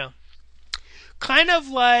background. Yeah. Kind of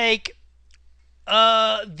like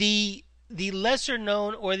the lesser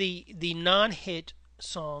known or the non-hit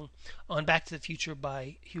song on Back to the Future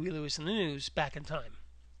by Huey Lewis and the News, Back in Time,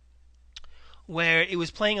 where it was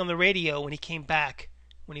playing on the radio when he came back,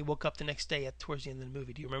 when he woke up the next day towards the end of the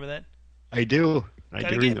movie. Do you remember that? I do.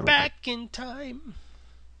 Gotta get back in time.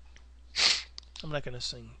 I'm not gonna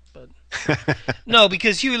sing, but no,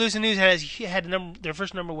 because Huey Lewis and the News had their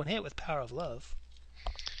first #1 hit with "Power of Love."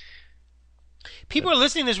 People are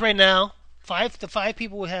listening to this right now. 5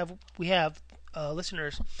 people we have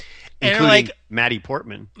listeners, and including like Maddie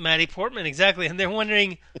Portman. Maddie Portman, exactly, and they're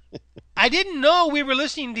wondering. I didn't know we were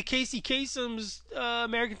listening to Casey Kasem's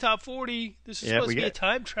American Top 40. This is supposed to be a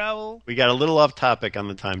time travel. We got a little off topic on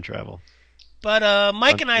the time travel, but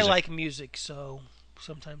Mike and I like music, so.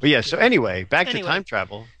 Sometimes. But yeah, so anyway, back to time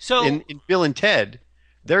travel. So in Bill and Ted,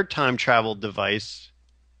 their time travel device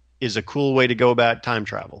is a cool way to go about time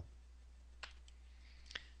travel.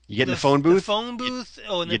 You get in the phone booth. The phone booth.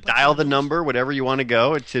 And You then dial the number, whatever you want to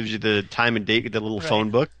go. It gives you the time and date, the little Right.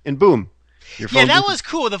 phone book, and boom. Your phone Yeah, that booth- was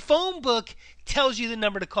cool. The phone book tells you the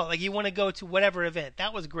number to call. Like you want to go to whatever event.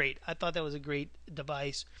 That was great. I thought that was a great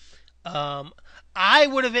device. I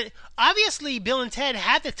would have been obviously Bill and Ted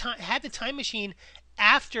had the time machine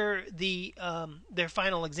after their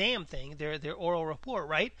final exam thing, their oral report,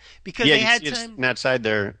 right? Because yeah, they you had see it time. sitting outside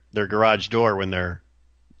their garage door when they're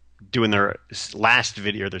doing their last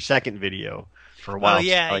video, their second video for a while. Oh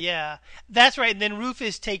yeah, Like, yeah, that's right. And then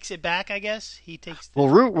Rufus takes it back. I guess he takes. Well,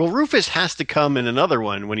 Rufus has to come in another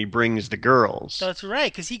one when he brings the girls. That's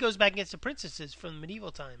right, because he goes back against the princesses from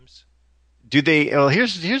medieval times. Do they? Well,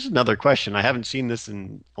 here's another question. I haven't seen this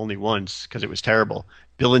in only once because it was terrible.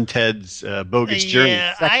 Bill and Ted's Bogus Journey.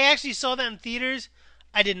 Yeah, I actually saw that in theaters.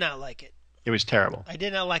 I did not like it. It was terrible. I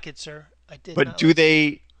did not like it, sir. I did. But not do like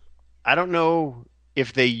they? I don't know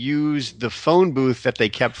if they use the phone booth that they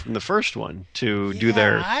kept from the first one to do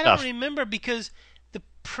their I stuff. don't remember because the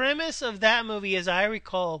premise of that movie, as I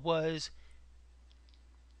recall, was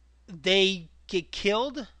they get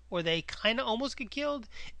killed or they kind of almost get killed.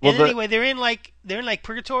 Well, And anyway, they're in like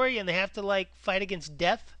purgatory and they have to like fight against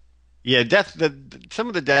death. Yeah, some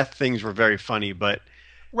of the death things were very funny, but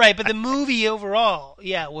Right, but the movie overall,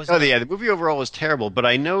 was. the movie overall was terrible. But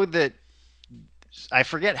I know that I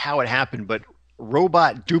forget how it happened, but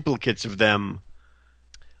robot duplicates of them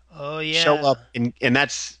Oh yeah. show up, and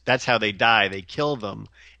that's how they die. They kill them,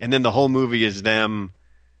 and then the whole movie is them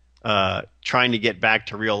trying to get back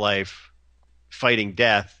to real life, fighting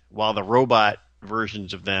death, while the robot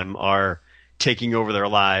versions of them are taking over their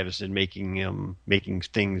lives and making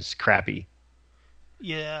things crappy.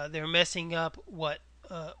 Yeah, they're messing up what.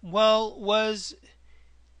 I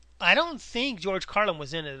don't think George Carlin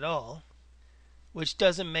was in it at all, which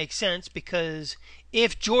doesn't make sense because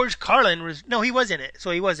if George Carlin was he was in it,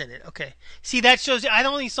 so he was in it. Okay, see that shows. I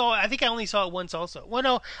think I only saw it once also. Well,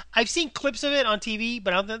 no, I've seen clips of it on TV,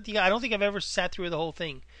 but I don't think I've ever sat through the whole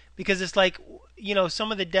thing because it's like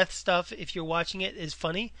some of the death stuff. If you're watching it, is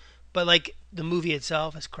funny, but like the movie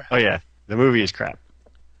itself is crap. Oh yeah, the movie is crap.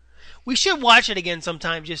 We should watch it again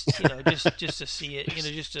sometime, just just to see it,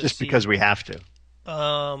 just see because we have to.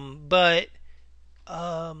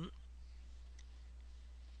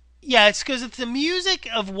 Yeah, it's because it's the music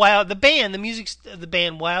of the music of the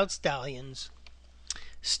band Wild Stallions,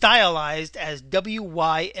 stylized as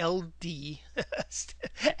WYLD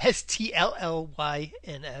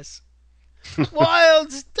STLLYNS.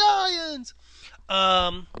 Wild Stallions.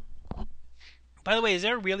 By the way, is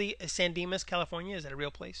there really a San Dimas, California? Is that a real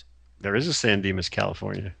place? There is a San Dimas,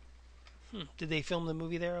 California. Did they film the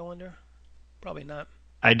movie there, I wonder? Probably not.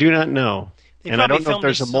 I do not know. They And I probably don't know if filmed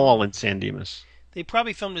there's it a mall in San Dimas. They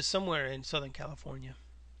probably filmed it somewhere in Southern California.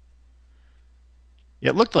 Yeah,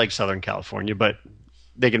 it looked like Southern California, but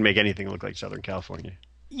they can make anything look like Southern California.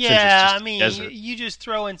 Yeah, just I mean, desert. you just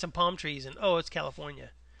throw in some palm trees and it's California.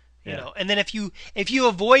 You Yeah. know, and then if you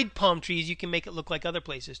avoid palm trees, you can make it look like other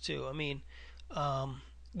places too. I mean,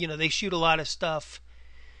 they shoot a lot of stuff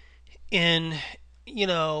in,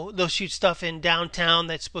 they'll shoot stuff in downtown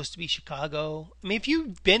that's supposed to be Chicago. I mean, if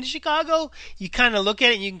you've been to Chicago, you kind of look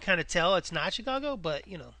at it and you can kind of tell it's not Chicago, but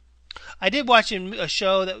I did watch a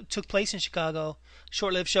show that took place in Chicago,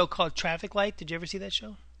 short-lived show called Traffic Light. Did you ever see that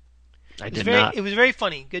show? I It did was not. It was very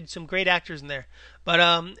funny. Some great actors in there.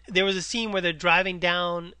 But there was a scene where they're driving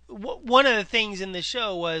down. One of the things in the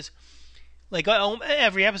show was, like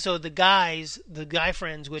every episode, the guy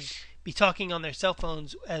friends would be talking on their cell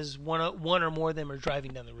phones as one or more of them are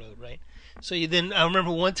driving down the road, right? So I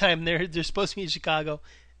remember one time they're supposed to be in Chicago,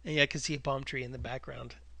 and I could see a palm tree in the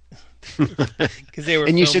background because they were.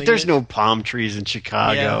 And you said filming there's it. no palm trees in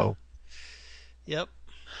Chicago. Yep.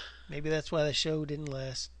 Maybe that's why the show didn't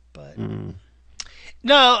last. But Mm.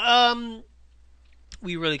 no,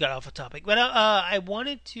 we really got off a topic. But I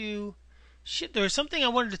wanted to. There was something I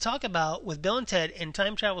wanted to talk about with Bill and Ted and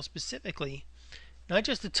time travel specifically, not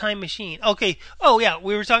just the time machine. Okay. Oh yeah,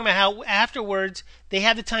 we were talking about how afterwards they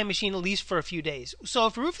had the time machine at least for a few days. So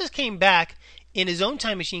if Rufus came back in his own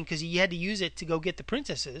time machine because he had to use it to go get the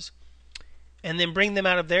princesses, and then bring them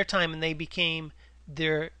out of their time, and they became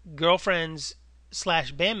their girlfriends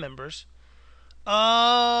 / band members.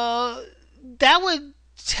 That would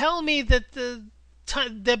tell me that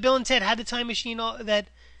that Bill and Ted had the time machine. That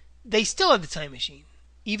they still had the time machine,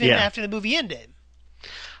 even Yeah. after the movie ended.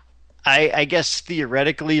 I guess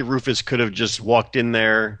theoretically Rufus could have just walked in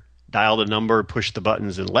there, dialed a number, pushed the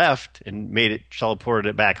buttons, and left, and made it teleported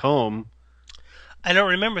it back home. I don't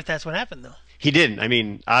remember if that's what happened though. He didn't. I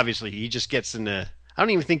mean, obviously, he just gets in the. I don't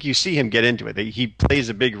even think you see him get into it. He plays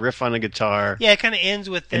a big riff on a guitar, Yeah, it kind of ends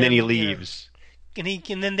with them, and then he you know, leaves.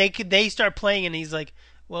 and then they start playing, and he's like,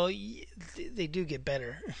 "Well, they do get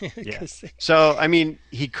better." Yeah. 'Cause So I mean,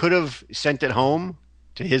 he could have sent it home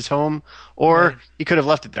to his home, or Right. he could have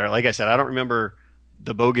left it there. Like I said, I don't remember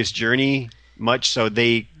the Bogus Journey much, so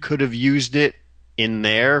they could have used it in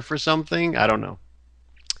there for something. I don't know.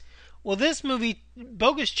 Well, this movie,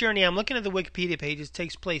 Bogus Journey, I'm looking at the Wikipedia pages,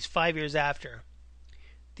 takes place 5 years after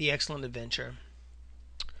The Excellent Adventure.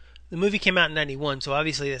 The movie came out in 91, so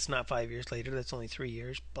obviously that's not 5 years later. That's only 3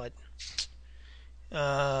 years. But,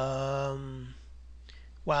 wow,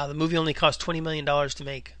 the movie only cost $20 million to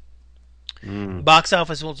make. Box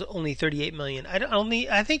office was only $38 million.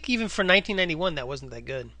 I think even for 1991, that wasn't that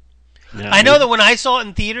good. Yeah, I know that when I saw it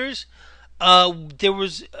in theaters,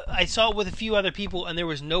 I saw it with a few other people, and there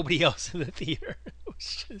was nobody else in the theater. It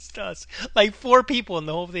was just us, like 4 people in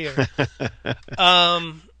the whole theater.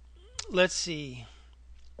 Let's see.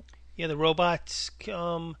 Yeah, the robots.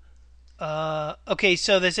 Okay,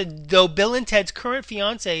 so they said though Bill and Ted's current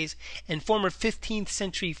fiancées and former 15th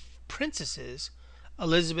century princesses,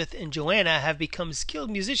 Elizabeth and Joanna, have become skilled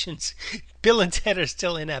musicians, Bill and Ted are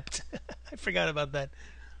still inept. I forgot about that.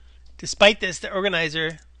 Despite this, the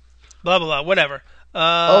organizer, blah blah blah, whatever.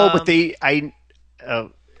 But I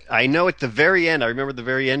know at the very end. I remember the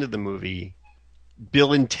very end of the movie,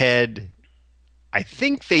 Bill and Ted. I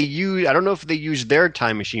think they use. I don't know if they use their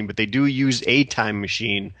time machine, but they do use a time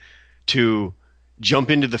machine to jump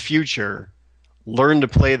into the future, learn to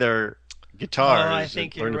play their guitars, I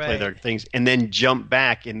think learn you're to play their right. things, and then jump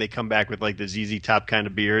back, and they come back with like the ZZ Top kind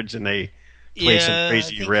of beards, and they play some Yeah, I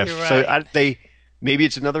crazy think riff. you're So right. maybe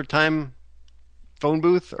it's another time phone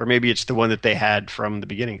booth, or maybe it's the one that they had from the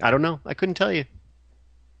beginning. I don't know. I couldn't tell you.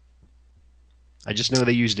 I just know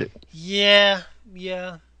they used it. Yeah,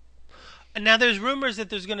 yeah. And now there's rumors that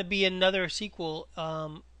there's going to be another sequel.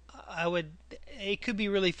 It could be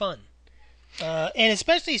really fun. And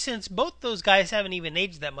especially since both those guys haven't even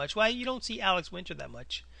aged that much. Why you don't see Alex Winter that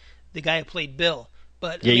much, the guy who played Bill.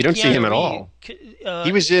 But Yeah, you don't see Keanu him at Reeves,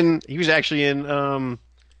 all. He was actually in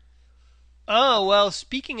Oh well,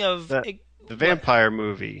 speaking of the vampire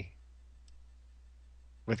movie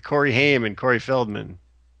with Corey Haim and Corey Feldman.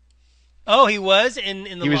 Oh, he was in the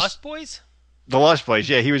He was- Lost Boys. The Lost Boys.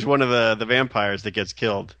 Yeah, he was one of the vampires that gets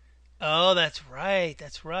killed. Oh, that's right.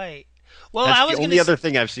 That's right. Well, That's I was the going only to other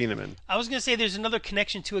thing I've seen him in. I was going to say there's another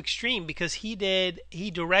connection to Extreme because he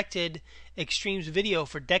directed Extreme's video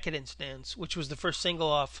for Decadence Dance, which was the first single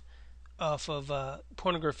off of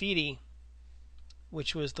Pornograffiti,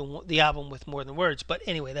 which was the album with More Than Words. But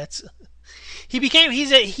anyway, that's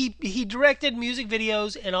he directed music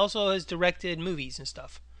videos and also has directed movies and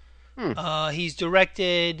stuff. He's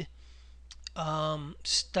directed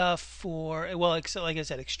stuff for like I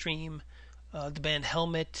said, Extreme, the band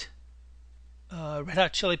Helmet, Red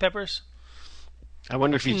Hot Chili Peppers. I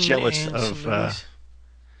wonder if he's jealous and some movies.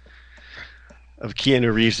 of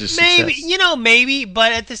Keanu Reeves' Maybe success. maybe,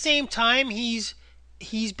 but at the same time, he's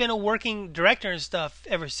been a working director and stuff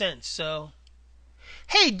ever since. So,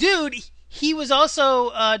 hey, dude, he was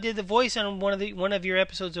also did the voice on one of your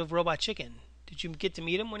episodes of Robot Chicken. Did you get to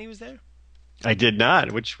meet him when he was there? I did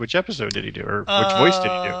not. Which episode did he do, or which voice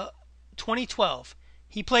did he do? 2012.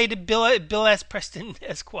 He played Bill S. Preston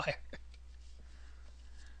Esquire.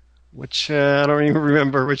 Which I don't even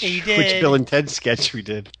remember which He which did. Bill and Ted sketch we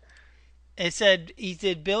did. It said he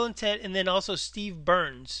did Bill and Ted, and then also Steve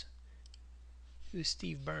Burns. Who's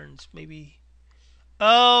Steve Burns? Maybe.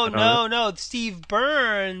 Oh I don't no, Steve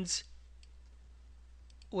Burns.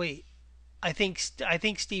 Wait, I think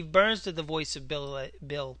Steve Burns did the voice of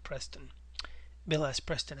Bill Preston, Bill S.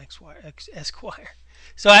 Preston Esquire.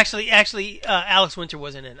 So actually, Alex Winter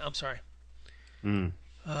wasn't in. I'm sorry.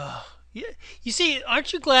 Yeah, you see,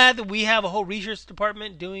 aren't you glad that we have a whole research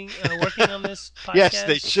department working on this podcast? Yes,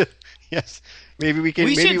 they should. Yes, maybe we can.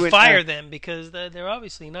 We maybe should when- fire them because they're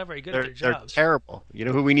obviously not very good at their They're jobs. terrible. You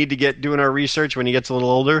know who we need to get doing our research when he gets a little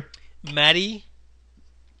older? Matty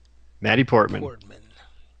Matty Portman. Portman.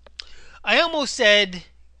 I almost said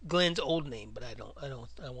Glenn's old name, but I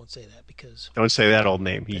won't say that because Don't say that old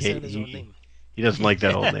name. that's not his old name. He doesn't like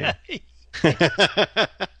that old name.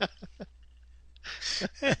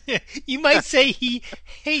 You might say he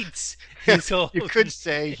hates his old. You could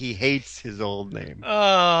say he hates his old name.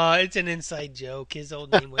 Oh, it's an inside joke. His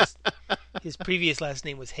old name was his previous last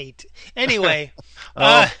name was Hate. Anyway,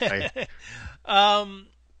 Okay. and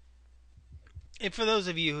for those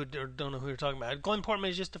of you who don't know who we're talking about, Glenn Portman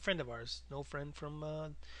is just a friend of ours. No friend from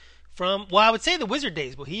well, I would say the Wizard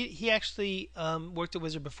days, but he actually worked at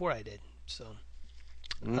Wizard before I did. So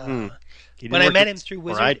Mm-hmm. But I met him through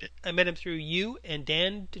Wizard. I met him through you and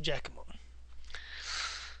Dan DiGiacomo.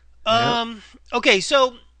 Okay,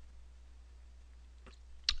 so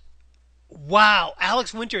wow,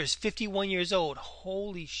 Alex Winter is 51 years old.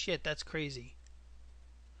 Holy shit, that's crazy.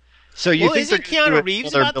 So you think isn't Keanu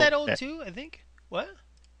Reeves about that old too? I think. What?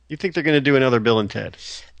 You think they're going to do another Bill and Ted?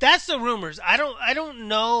 That's the rumors. I don't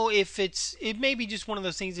know if it's. It may be just one of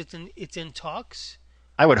those things. It's in talks.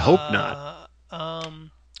 I would hope not.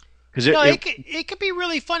 Because it could be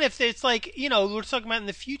really fun if it's like, we're talking about in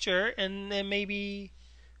the future, and then maybe,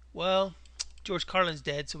 well, George Carlin's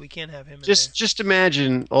dead, so we can't have him. Just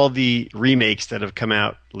imagine all the remakes that have come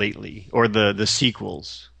out lately, or the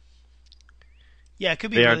sequels. Yeah, it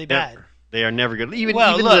could be really bad. They are never good.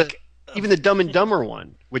 Even the Dumb and Dumber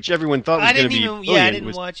one, which everyone thought was going to be brilliant. Yeah, I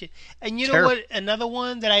didn't watch it. And you know what? Another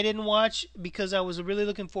one that I didn't watch because I was really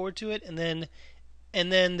looking forward to it, and then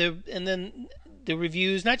the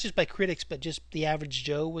reviews, not just by critics but just the average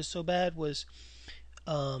Joe, was so bad. Was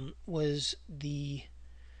the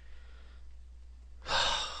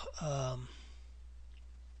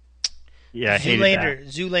I hated that.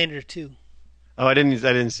 Zoolander 2. Oh, I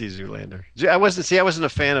didn't see Zoolander. I wasn't a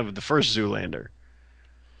fan of the first Zoolander.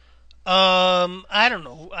 I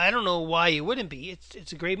don't know why you wouldn't be.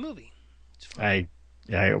 It's a great movie. It's fun.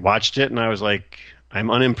 I watched it and I was like, I'm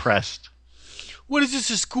unimpressed. What is this,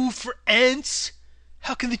 a school for ants?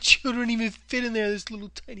 How can the children even fit in there, this little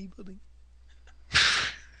tiny building?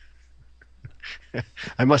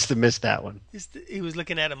 I must have missed that one. He was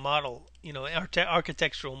looking at a model,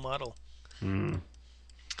 architectural model.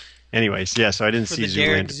 Anyways, yeah, so I didn't see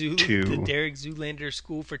Zoolander 2. The Derek Zoolander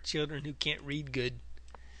School for Children Who Can't Read Good.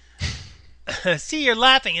 See, you're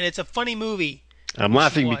laughing, and it's a funny movie. I'm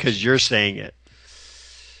laughing because you're saying it.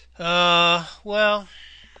 Well...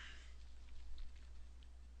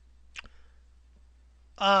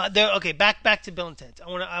 okay, back to Bill and Ted.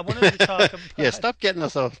 I wanted to talk about... Yeah, stop getting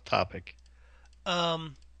us off topic.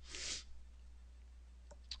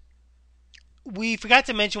 We forgot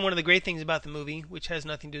to mention one of the great things about the movie, which has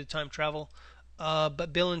nothing to do with time travel.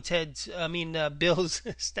 But Bill's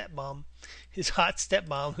stepmom, his hot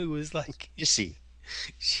stepmom, who was like... You see.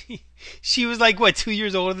 She was like, what, 2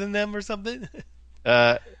 years older than them or something?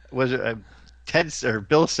 Was it Ted or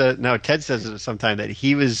Bill said... No, Ted says it sometime that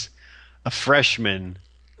he was a freshman...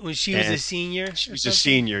 When she was a senior? She was a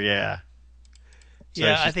senior, yeah. So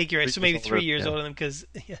yeah, I think you're right. So maybe 3 years older than him because...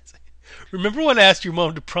 Yes. Remember when I asked your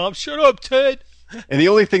mom to prom? Shut up, Ted! And the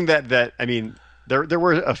only thing that I mean, there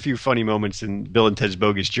were a few funny moments in Bill and Ted's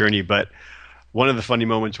Bogus Journey, but one of the funny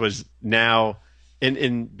moments was now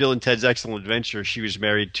in Bill and Ted's Excellent Adventure, she was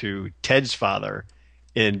married to Ted's father.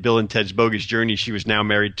 In Bill and Ted's Bogus Journey, she was now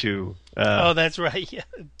married to... oh, that's right. Yeah,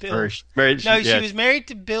 Bill. She was married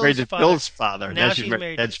to Bill's father. Bill's father. Now she's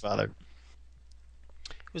married to Ted's father.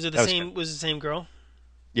 Was it the same? Was it the same girl?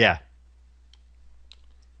 Yeah.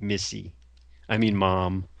 Missy. I mean,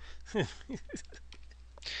 Mom.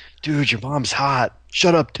 Dude, your mom's hot.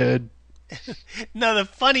 Shut up, Ted. No, the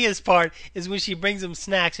funniest part is when she brings him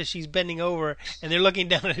snacks as she's bending over and they're looking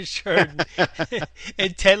down at his shirt,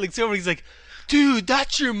 and Ted looks over and he's like, dude,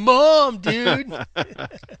 that's your mom, dude.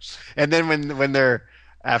 And then when they're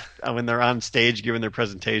on stage giving their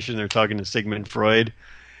presentation, they're talking to Sigmund Freud,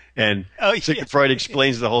 and Sigmund Freud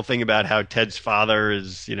explains the whole thing about how Ted's father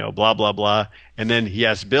is, blah blah blah, and then he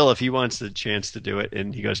asks Bill if he wants the chance to do it,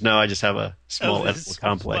 and he goes, "No, I just have a small Oedipal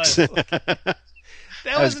complex."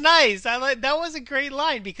 That was nice. That was a great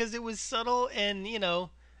line because it was subtle and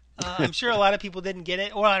I'm sure a lot of people didn't get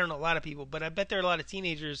it, or I don't know, a lot of people, but I bet there are a lot of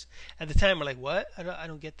teenagers at the time were like, "What? I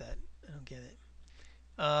don't get that. I don't get it."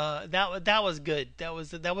 That was good. That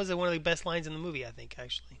was one of the best lines in the movie, I think,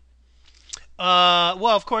 actually. Well,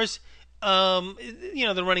 of course,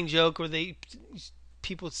 the running joke or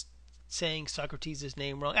people saying Socrates'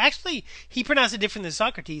 name wrong. Actually, he pronounced it different than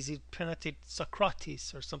Socrates. He pronounced it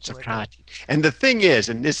Socrates or something like that. And the thing is,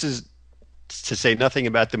 and this is to say nothing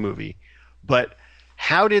about the movie, but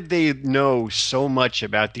how did they know so much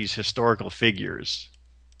about these historical figures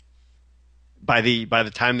by the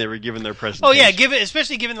time they were given their presentation? Oh yeah,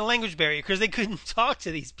 especially given the language barrier, because they couldn't talk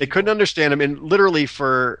to these people. They couldn't understand them, and literally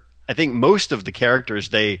for I think most of the characters,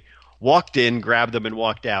 they walked in, grabbed them, and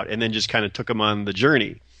walked out, and then just kind of took them on the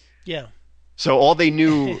journey. Yeah. So all they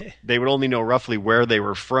knew, they would only know roughly where they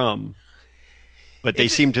were from, but they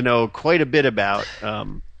seemed to know quite a bit about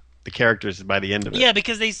the characters by the end of it. Yeah,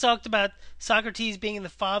 because they talked about Socrates being the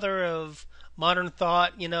father of modern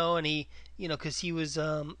thought, and he, because he was,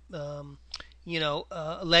 led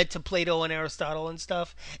to Plato and Aristotle and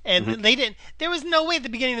stuff, and they didn't. There was no way at the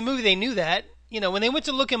beginning of the movie they knew that. When they went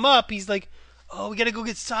to look him up, he's like, Oh, we gotta go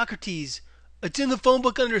get Socrates. It's in the phone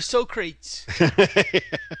book under Socrates.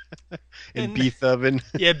 And Beethoven.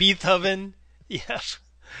 Yeah, Beethoven. Yeah.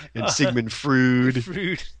 And Sigmund Freud.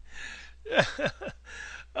 Freud.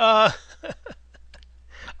 uh,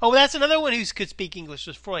 oh, that's another one who could speak English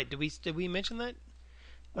was Freud. Did we mention that?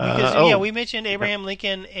 Because we mentioned Abraham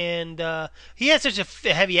Lincoln, and he had such a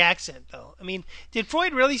heavy accent, though. I mean, did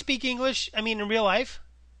Freud really speak English? I mean, in real life?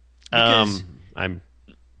 Because,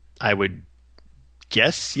 I would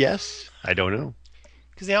guess yes. I don't know.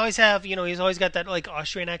 Because they always have, he's always got that like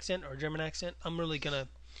Austrian accent or German accent. I'm really gonna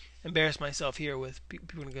embarrass myself here with people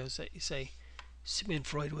gonna go say Sigmund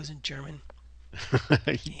Freud wasn't German.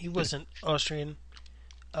 He wasn't Austrian.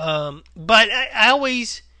 But I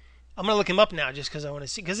always. I'm gonna look him up now just because I want to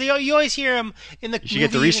see. Because you always hear him in the. You should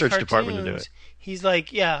get the research department to do it. He's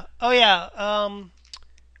like, yeah, oh yeah,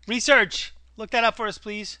 research. Look that up for us,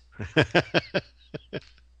 please.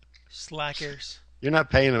 Slackers. You're not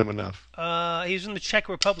paying them enough. He was from the Czech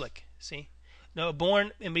Republic. See, no,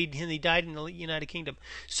 born and he died in the United Kingdom.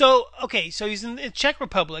 So okay, so he's in the Czech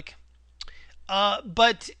Republic,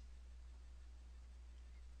 but.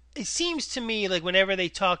 It seems to me like when they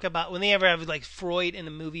ever have like Freud in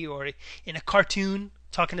a movie or in a cartoon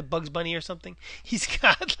talking to Bugs Bunny or something, he's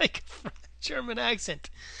got like a German accent.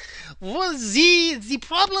 Well, the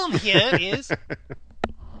problem here is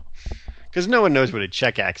because no one knows what a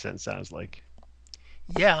Czech accent sounds like.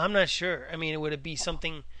 Yeah, I'm not sure. I mean, would it be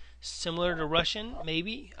something similar to Russian?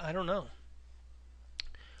 Maybe, I don't know.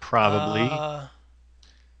 Probably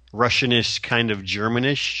Russianish, kind of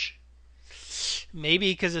Germanish.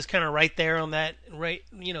 Maybe because it's kind of right there on that,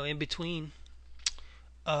 in between.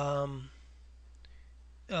 Yeah,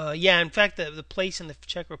 in fact, the place in the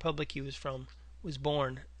Czech Republic he was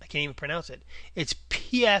born. I can't even pronounce it. It's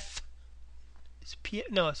PF. It's P.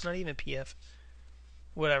 No, it's not even PF.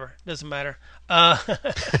 Whatever, doesn't matter. Off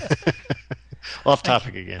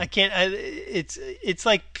topic again. I can't. It's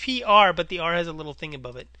like PR, but the R has a little thing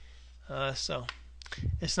above it. So.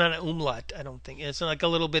 It's not an umlaut, I don't think. It's like a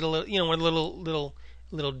little bit, one little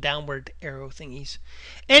downward arrow thingies.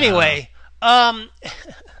 Anyway, so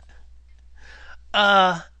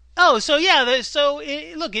yeah,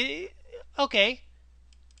 okay.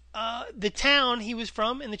 The town he was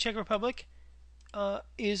from in the Czech Republic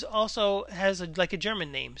has a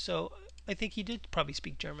German name, so I think he did probably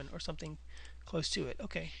speak German or something close to it.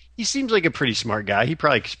 Okay. He seems like a pretty smart guy. He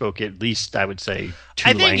probably spoke at least, I would say, two languages.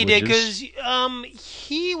 I think he did because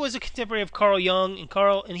he was a contemporary of Carl Jung,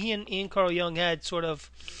 and he and Carl Jung had sort of,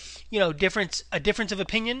 a difference of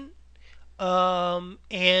opinion.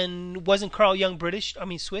 And wasn't Carl Jung British? I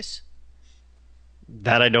mean Swiss.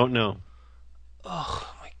 That I don't know.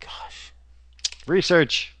 Oh my gosh.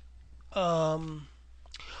 Research.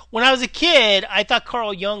 When I was a kid, I thought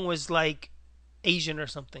Carl Jung was like Asian or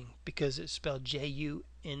something because it's spelled Jung.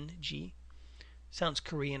 Sounds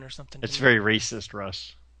Korean or something. It's very racist,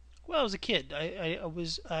 Russ. Well, I was a kid. I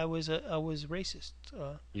was racist.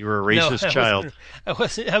 You were a racist child. I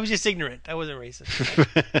wasn't. I was just ignorant. I wasn't racist.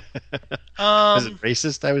 Was it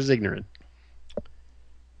racist? I was ignorant.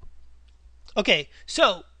 Okay,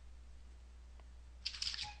 so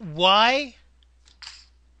why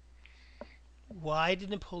did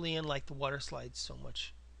Napoleon like the water slides so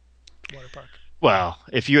much? Water park. Well,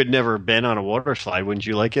 if you had never been on a water slide, wouldn't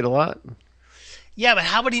you like it a lot? Yeah, but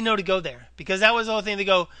how would he know to go there? Because that was the whole thing to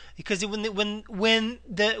go. Because when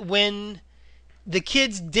the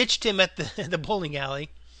kids ditched him at the bowling alley,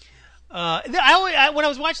 when I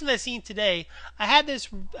was watching that scene today, I had this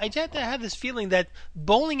feeling that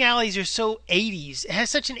bowling alleys are so 80s. It has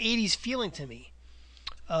such an 80s feeling to me.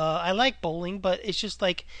 I like bowling, but it's just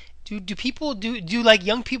like, do people do like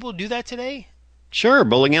young people do that today? Sure,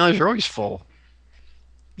 bowling alleys are always full.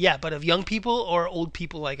 Yeah, but of young people or old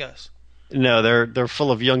people like us? No, they're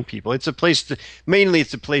full of young people. It's a place to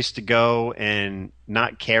go and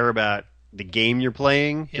not care about the game you're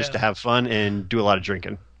playing, just to have fun and do a lot of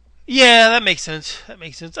drinking. Yeah, that makes sense. I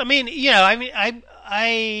mean,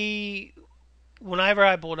 whenever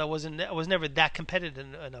I bowled, I was never that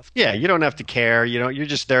competitive enough. Yeah, you don't have to care. You're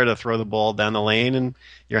just there to throw the ball down the lane, and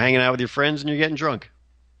you're hanging out with your friends, and you're getting drunk.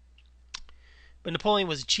 But Napoleon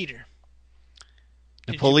was a cheater.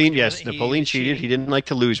 Napoleon cheated. He didn't like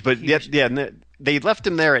to lose, but they left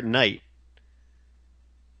him there at night.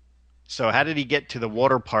 So how did he get to the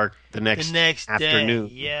water park the next afternoon?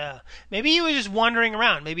 Day, yeah, maybe he was just wandering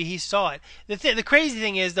around. Maybe he saw it. The crazy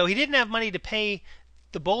thing is, though, he didn't have money to pay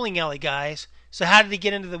the bowling alley guys. So how did he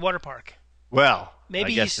get into the water park? Well,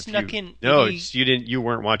 maybe he snuck in. No, you didn't. You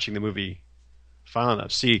weren't watching the movie far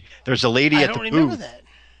enough. See, there's a lady at the booth. I don't remember that.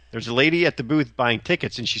 There's a lady at the booth buying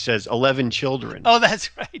tickets, and she says 11 children. Oh,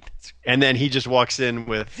 that's right. That's right. And then he just walks in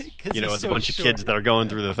with, 'Cause you know, he's a so bunch of short. kids that are going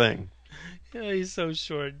through the thing. Yeah, he's so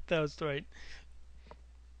short. That was right.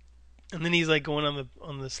 And then he's like going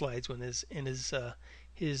on the slides when his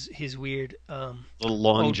weird Little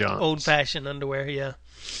long johns. old fashioned underwear. Yeah.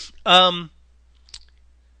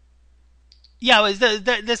 Yeah, it was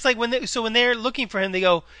that's like when they're looking for him, they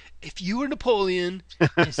go, "If you were Napoleon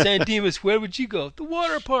in San Dimas, where would you go? The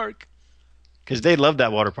water park." Because they loved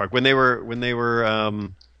that water park when they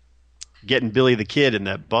were getting Billy the Kid in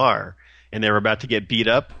that bar, and they were about to get beat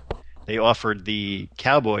up. They offered the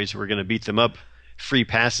cowboys who were going to beat them up free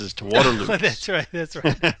passes to Waterloo. That's right. That's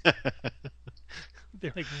right.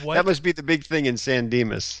 They're like, what? That must be the big thing in San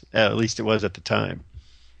Dimas. At least it was at the time.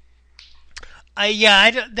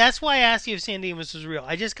 That's why I asked you if San Dimas was real.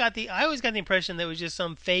 I always got the impression that it was just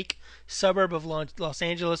some fake suburb of Los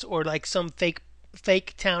Angeles or like some fake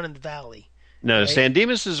town in the valley. No, right? San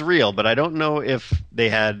Dimas is real, but I don't know if they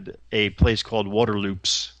had a place called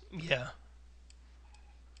Waterloops. Yeah.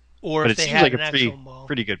 Or But if it they seems had like an a actual mall.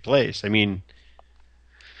 pretty good place. I mean,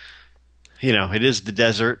 you know, it is the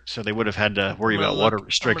desert, so they would have had to worry about water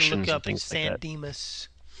restrictions and things like San that. Dimas.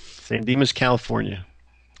 San Dimas, California.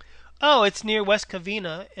 Oh, it's near West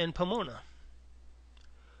Covina and Pomona.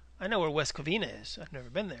 I know where West Covina is. I've never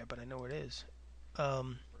been there, but I know where it is.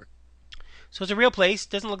 So it's a real place.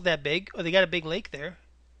 Doesn't look that big. Oh, they got a big lake there.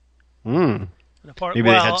 Hmm. And a park. Maybe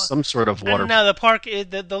they had some sort of water. No, the park.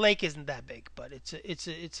 The lake isn't that big, but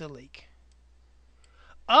it's a lake.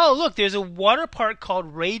 Oh, look, there's a water park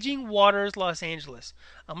called Raging Waters Los Angeles.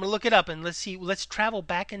 I'm going to look it up and let's see. Let's travel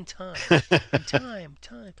back in time. time. I'm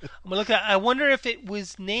going to look at I wonder if it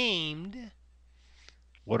was named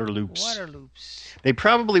Waterloops. Waterloops. They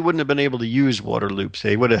probably wouldn't have been able to use Waterloops.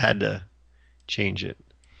 They would have had to change it.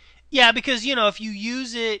 Yeah, because, you know, if you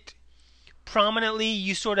use it prominently,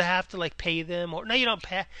 you sort of have to, like, pay them. Or no, you don't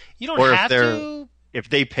pay. You don't Or have to. if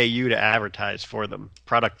they pay you to advertise for them.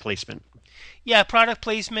 Product placement. Yeah, product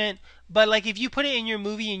placement. But, like, if you put it in your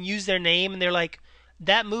movie and use their name and they're like,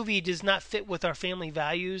 that movie does not fit with our family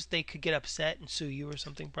values, they could get upset and sue you or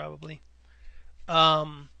something probably. But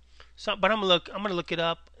I'm gonna look it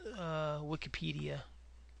up. Wikipedia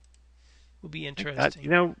would be interesting. You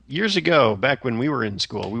know, years ago, back when we were in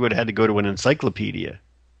school, we would have had to go to an encyclopedia.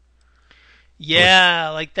 Yeah,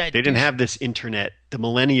 like that. They didn't have this internet. The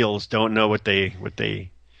millennials don't know what they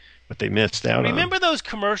missed out on. Remember those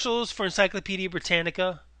commercials for Encyclopedia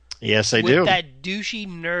Britannica? Yes, I with do. That douchey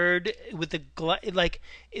nerd with the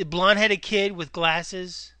blonde-headed kid with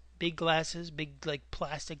glasses, big like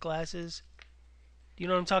plastic glasses. Do you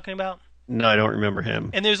know what I'm talking about? No, I don't remember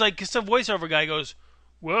him. And there's like some voiceover guy goes,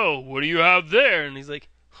 "Well, what do you have there?" And he's like,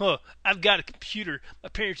 I've got a computer. My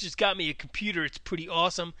parents just got me a computer. It's pretty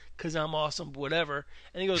awesome because I'm awesome, whatever."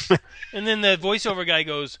 And he goes, and then the voiceover guy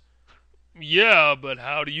goes, "Yeah, but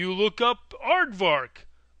how do you look up aardvark?"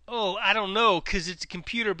 "Oh, I don't know, because it's a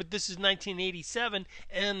computer, but this is 1987,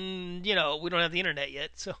 and, you know, we don't have the internet yet,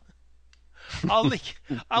 so I'll link you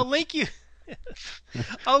I'll link you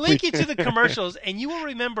to the commercials, and you will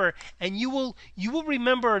remember, that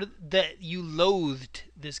you loathed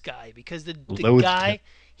this guy, because the guy,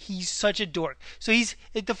 he's such a dork. So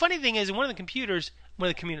the funny thing is, in one of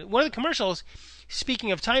the commercials,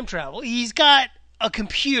 speaking of time travel, he's got a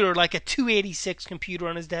computer, like a 286 computer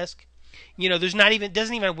on his desk. You know, doesn't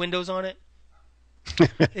even have Windows on it.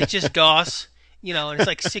 It's just DOS, you know, and it's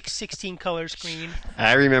like 16 color screen.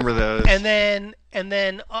 I remember those. And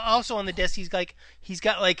then also on the desk he's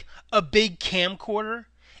got like a big camcorder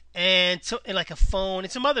and like a phone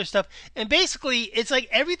and some other stuff. And basically it's like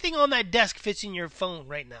everything on that desk fits in your phone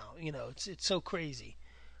right now. You know, it's so crazy.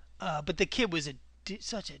 But the kid was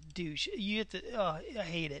such a douche. I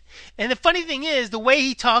hate it. And the funny thing is, the way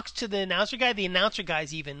he talks to the announcer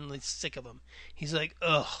guy's even sick of him. He's like,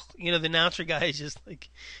 ugh. You know, the announcer guy is just like,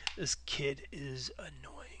 this kid is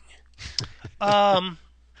annoying.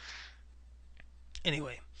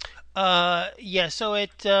 Anyway. Yeah, so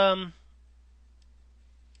it,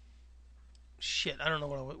 shit, I don't know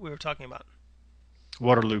what we were talking about.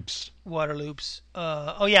 Waterloops.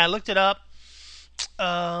 Oh yeah, I looked it up.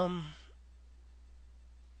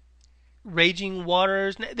 Raging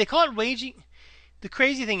Waters. They call it Raging. The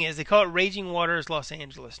crazy thing is, they call it Raging Waters Los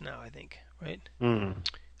Angeles now, I think, right? Mm.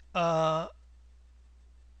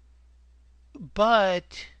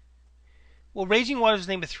 But Raging Waters is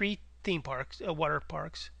named of 3 theme parks, water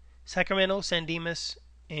parks: Sacramento, San Dimas,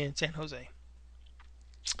 and San Jose.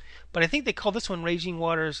 But I think they call this one Raging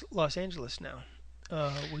Waters Los Angeles now,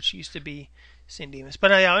 which used to be San Dimas.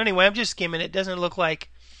 But anyway, I'm just skimming it. Doesn't look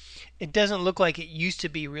like It doesn't look like it used to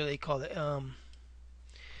be really called.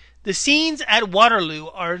 The scenes at Waterloo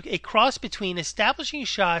are a cross between establishing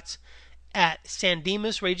shots at San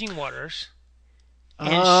Dimas Raging Waters.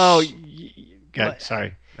 Oh, What?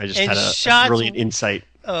 sorry. I just And had a shots- brilliant insight.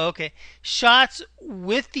 Oh, okay. Shots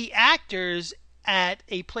with the actors at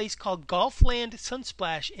a place called Golfland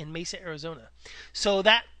Sunsplash in Mesa, Arizona. So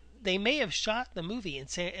that they may have shot the movie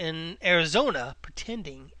in Arizona,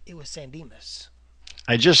 pretending it was San Dimas.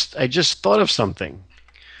 I just thought of something.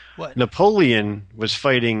 What? Napoleon was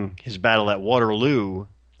fighting his battle at Waterloo,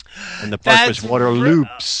 and the park was That's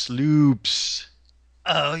Waterloops. Loops.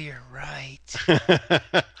 Oh, you're right.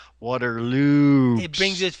 Waterloo. It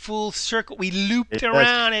brings it full circle. We looped It does.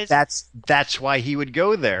 around it. That's why he would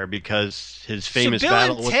go there, because his famous so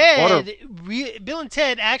battle was Water. Bill and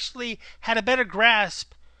Ted actually had a better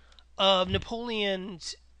grasp of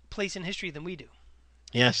Napoleon's place in history than we do.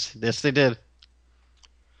 Yes, they did.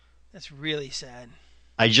 That's really sad.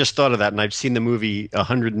 I just thought of that, and I've seen the movie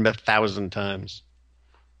 100,000 times.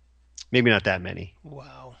 Maybe not that many.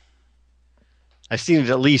 Wow. I've seen it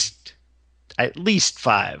at least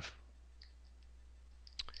 5.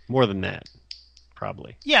 More than that,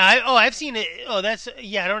 probably. Yeah. I've seen it. Oh, that's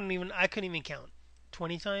yeah. I couldn't even count.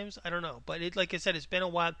 20 times. I don't know. But like I said, it's been a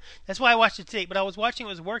while. That's why I watched it today. But I was watching it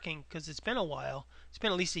was working because it's been a while. It's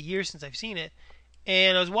been at least a year since I've seen it,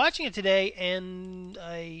 and I was watching it today, and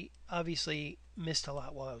I obviously missed a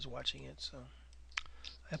lot while I was watching it. So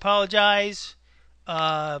I apologize.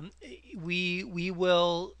 We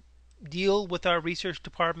will deal with our research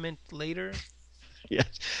department later. Yes,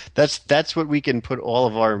 that's what we can put all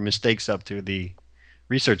of our mistakes up to, the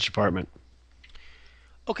research department.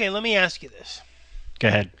 Okay, let me ask you this, Go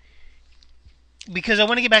ahead. because I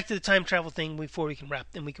want to get back to the time travel thing before we can wrap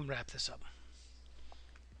this up.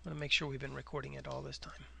 I want to make sure we've been recording it all this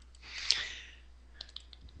time.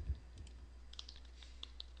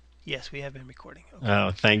 Yes, we have been recording. Okay.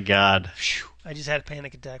 Oh, thank God. Phew, I just had a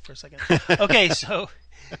panic attack for a second. Okay, so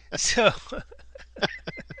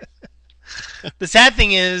the sad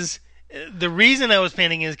thing is, the reason I was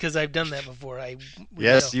panicking is because I've done that before.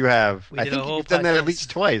 Yes, you have. we I did a think whole you've done that at podcast. least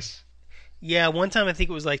twice. Yeah, one time I think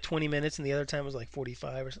it was like 20 minutes, and the other time was like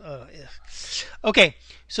 45 or so. Oh, yeah. Okay,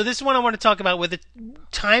 so this is one I want to talk about with it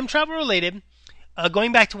time travel related.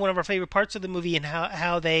 Going back to one of our favorite parts of the movie and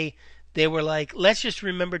how they were like, let's just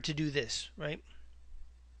remember to do this, right?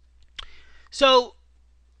 So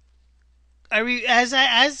as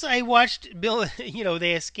I watched Bill,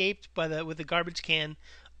 they escaped with the garbage can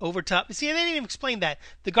over top. See, they didn't even explain that.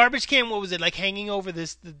 The garbage can, what was it, like hanging over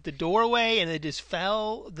the doorway, and it just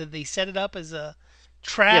fell? Did they set it up as a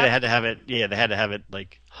trap? Yeah, they had to have it. Yeah, they had to have it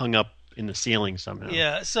like hung up in the ceiling somehow.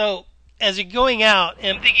 Yeah. So as you're going out,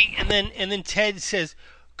 and I'm thinking, and then Ted says,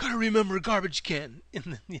 "Gotta remember a garbage can."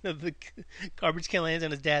 And then, the garbage can lands on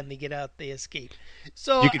his dad, and they get out. They escape.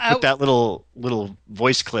 So You could put that little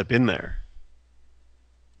voice clip in there.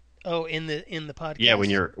 Oh, in the podcast. Yeah, when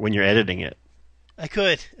you're editing it. I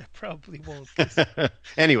could. I probably won't. 'Cause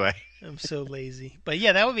Anyway. I'm so lazy. But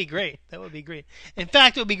yeah, that would be great. That would be great. In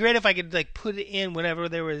fact, it would be great if I could like put it in whenever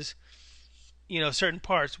there was, certain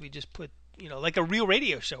parts. We just put, like a real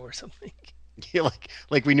radio show or something. Yeah,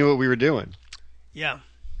 like we knew what we were doing. Yeah.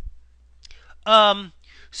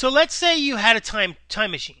 So let's say you had a time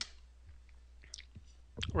machine,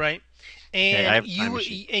 right? And Okay, I have a time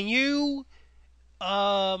machine.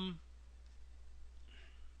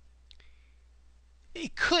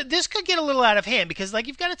 This could get a little out of hand because like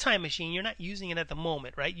you've got a time machine, you're not using it at the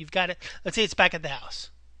moment, right? You've got it. Let's say it's back at the house,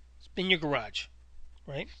 it's in your garage,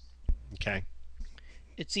 right? Okay.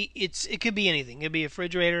 It could be anything. It could be a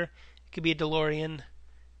refrigerator, it could be a DeLorean, it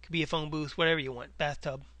could be a phone booth, whatever you want,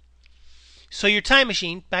 bathtub. So your time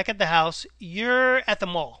machine back at the house, you're at the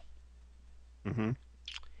mall. Mm-hmm.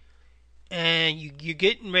 And you're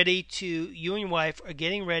getting ready to, you and your wife are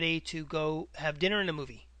getting ready to go have dinner in a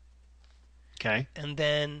movie. Okay. And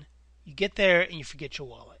then you get there and you forget your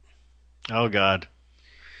wallet. Oh God,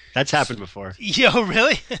 that's happened before. Yo,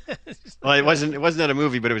 really? Well, it wasn't at a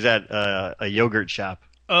movie, but it was at a yogurt shop.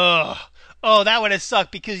 Oh, that would have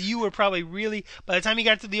sucked because you were probably really, by the time you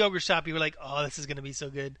got to the yogurt shop, you were like, oh, this is going to be so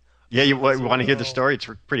good. Yeah, you want to hear the story? It's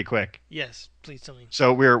pretty quick. Yes, please tell me.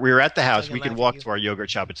 So we were at the house. like We I'm could laughing walk at you. to our yogurt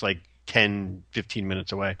shop. It's like 10, 15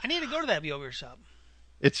 minutes away. I need to go to that yogurt shop.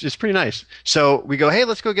 It's pretty nice. So we go, hey,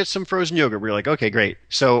 let's go get some frozen yogurt. We were like, okay, great.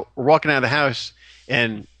 So we're walking out of the house,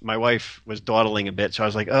 and my wife was dawdling a bit. So I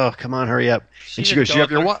was like, oh, come on, hurry up. And she a goes, you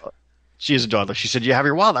have your dawdler. wallet? She is a dawdler. She said, you have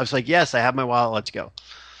your wallet? I was like, yes, I have my wallet. Let's go.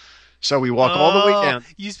 So we walk all the way down.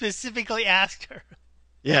 You specifically asked her.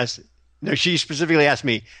 Yes. No, she specifically asked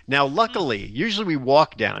me. Now, luckily, usually we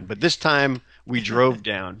walk down, but this time we drove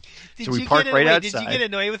down. So we parked right outside. Did you get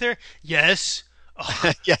annoyed with her? Yes.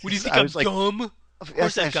 Oh, Yes, what do you think? I I'm was like, dumb? Of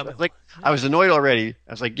course I'm dumb. I was annoyed already.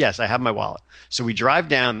 I was like, yes, I have my wallet. So we drive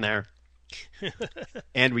down there,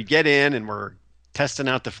 and we get in, and we're testing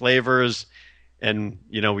out the flavors, and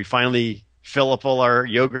we finally fill up all our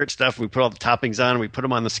yogurt stuff. We put all the toppings on, and we put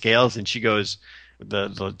them on the scales, and she goes, the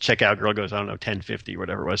checkout girl goes, I don't know, 10.50,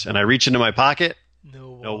 whatever it was, and I reach into my pocket,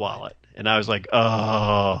 no wallet, and I was like,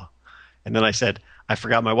 oh, and then I said, I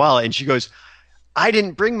forgot my wallet, and she goes, I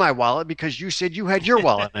didn't bring my wallet because you said you had your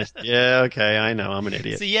wallet. And I said, yeah, okay, I know, I'm an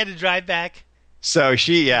idiot. So you had to drive back. So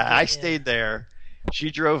I stayed there.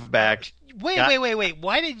 She drove back. Wait.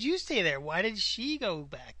 Why did you stay there? Why did she go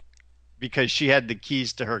back? Because she had the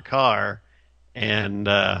keys to her car, and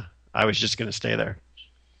I was just going to stay there.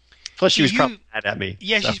 Plus, she was probably mad at me.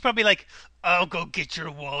 Yeah, so. She's probably like, I'll go get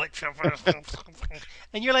your wallet.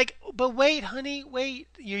 And you're like, but wait, honey, wait.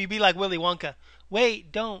 You'd be like Willy Wonka.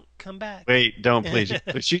 Wait, don't come back. Wait, don't, please.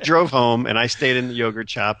 But she drove home, and I stayed in the yogurt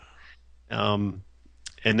shop. And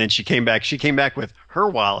then she came back. She came back with her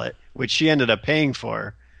wallet, which she ended up paying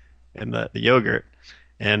for, and the yogurt.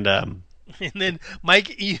 And then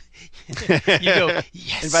Mike, you go,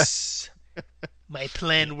 yes. My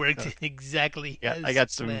plan worked exactly. Yeah, as I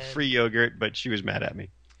got some planned. free yogurt, but she was mad at me.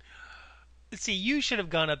 See, you should have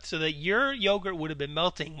gone up so that your yogurt would have been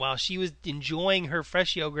melting while she was enjoying her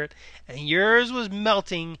fresh yogurt, and yours was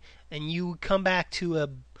melting, and you would come back to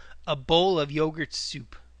a bowl of yogurt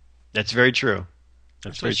soup. That's very true.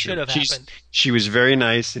 That's very what true. should have happened. She was very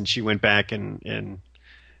nice, and she went back and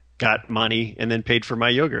got money and then paid for my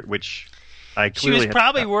yogurt, which I clearly She was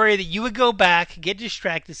probably worried that you would go back, get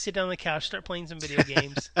distracted, sit down on the couch, start playing some video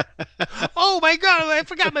games. Oh my God, I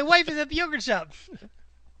forgot my wife is at the yogurt shop.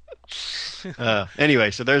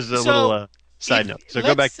 Anyway, so there's a little side note. So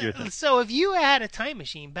go back to your thing. So if you had a time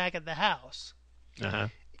machine back at the house, Uh-huh.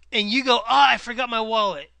 and you go, I forgot my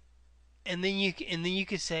wallet, and then you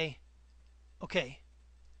could say, okay,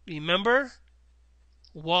 remember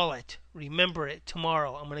wallet, remember it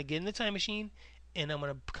tomorrow. I'm gonna get in the time machine, and I'm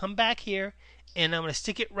gonna come back here, and I'm gonna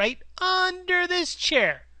stick it right under this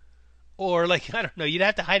chair, or like I don't know, you'd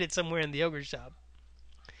have to hide it somewhere in the yogurt shop.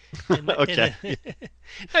 Okay.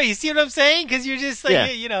 No, you see what I'm saying? Because you're just like,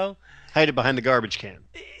 Yeah. Hide it behind the garbage can.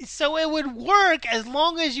 So it would work as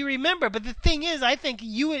long as you remember. But the thing is, I think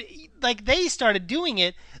you would, like, they started doing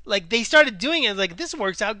it. Like, this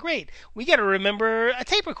works out great. We got to remember a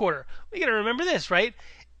tape recorder. We got to remember this, right?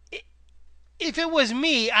 If it was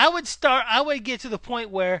me, I would get to the point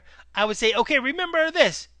where I would say, okay, remember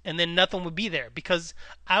this. And then nothing would be there because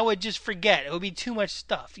I would just forget. It would be too much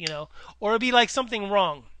stuff, or it'd be like something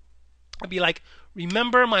wrong. I'd be like,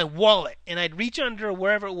 remember my wallet, and I'd reach under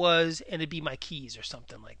wherever it was, and it'd be my keys or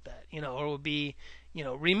something like that, or it would be,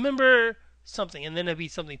 remember something, and then it'd be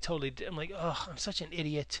something totally. I'm like, oh, I'm such an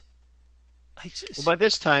idiot. Well, by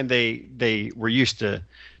this time they were used to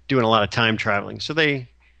doing a lot of time traveling, so they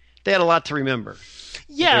had a lot to remember.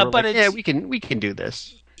 Yeah, but like, we can do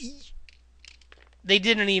this. They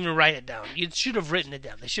didn't even write it down. You should have written it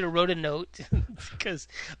down. They should have wrote a note because,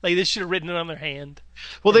 like, they should have written it on their hand.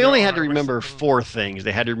 Well, they only had to remember 4 things.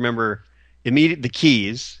 They had to remember the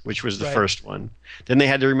keys, which was the first one. Then they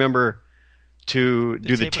had to remember to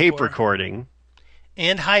do the tape recording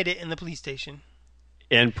and hide it in the police station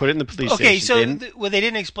and put it in the police station. Okay, so what they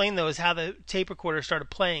didn't explain though is how the tape recorder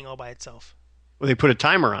started playing all by itself. Well, they put a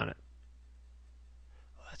timer on it.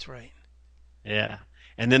 Oh, that's right. Yeah.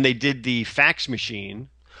 And then they did the fax machine.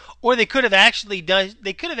 Or they could have actually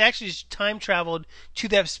just time traveled to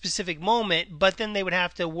that specific moment, but then they would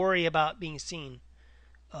have to worry about being seen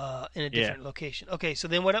in a different location. Okay, so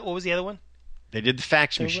then what was the other one? They did the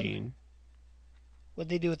fax machine. What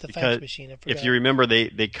did they do with the fax machine? I forgot. If you remember,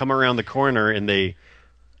 they come around the corner and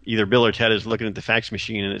either Bill or Ted is looking at the fax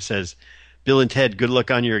machine and it says, Bill and Ted, good luck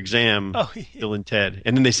on your exam. Oh, yeah. Bill and Ted,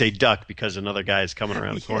 and then they say duck because another guy is coming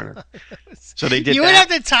around the corner. So they did. You would have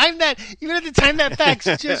to time that. You would have to time that fax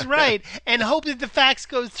just right, and hope that the fax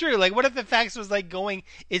goes through. Like, what if the fax was like going?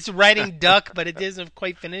 It's writing duck, but it doesn't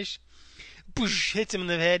quite finish. Boosh, hits him in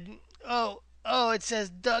the head. Oh, it says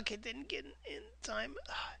duck. It didn't get in time.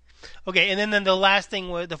 Okay, and then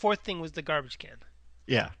the fourth thing was the garbage can.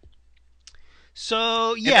 Yeah.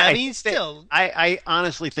 So, yeah, I mean, still. I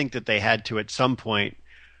honestly think that they had to, at some point,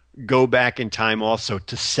 go back in time also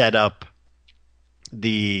to set up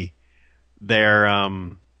their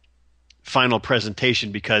final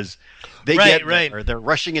presentation because they Right, get right. there, they're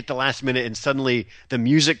rushing at the last minute, and suddenly the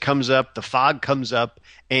music comes up, the fog comes up,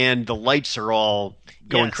 and the lights are all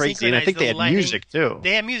going crazy. And I synchronize think the they had lighting. music too.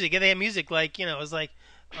 They had music. Yeah, they had music like it was like,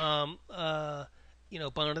 or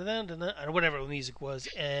whatever the music was,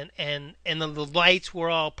 and the lights were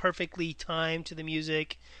all perfectly timed to the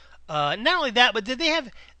music. Not only that, but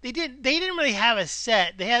they didn't really have a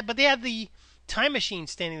set. They had the time machine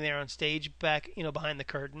standing there on stage back behind the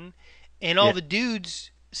curtain, and all the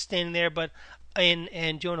dudes standing there, but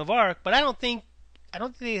and Joan of Arc. But I don't think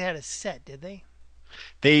they had a set, did they?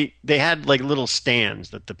 They had like little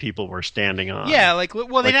stands that the people were standing on. Yeah,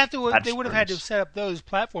 they'd have to. platforms. They would have had to set up those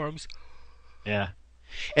platforms. Yeah.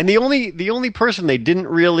 And the only person they didn't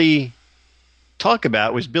really talk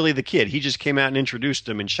about was Billy the Kid. He just came out and introduced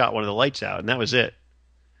him and shot one of the lights out, and that was it.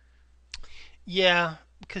 Yeah,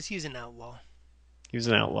 because he's an outlaw. He was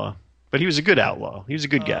an outlaw, but he was a good outlaw. He was a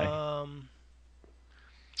good guy.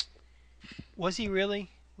 Was he really?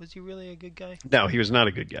 Was he really a good guy? No, he was not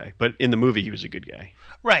a good guy, but in the movie he was a good guy.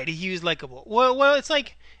 Right, he was likable. Well, it's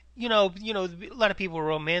like a lot of people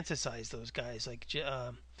romanticize those guys, like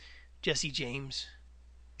Jesse James,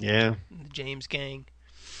 Yeah. the James Gang.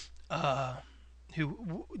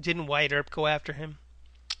 Didn't Wyatt Earp go after him?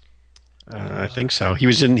 I think so. He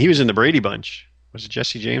was in the Brady Bunch. Was it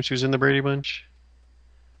Jesse James who was in the Brady Bunch?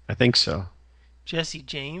 I think so. Jesse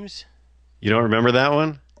James. You don't remember that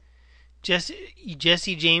one?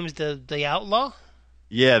 Jesse James, the outlaw.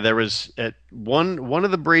 Yeah, there was at one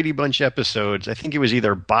of the Brady Bunch episodes. I think it was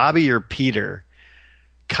either Bobby or Peter.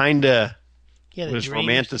 Kinda was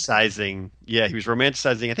romanticizing. Yeah, he was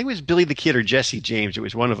romanticizing. I think it was Billy the Kid or Jesse James. It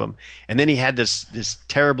was one of them. And then he had this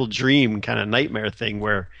terrible dream, kind of nightmare thing,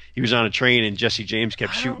 where he was on a train and Jesse James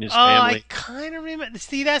kept shooting his family. I kind of remember.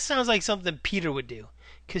 See, that sounds like something Peter would do,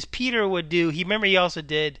 because Peter would do. He also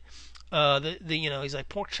did. He's like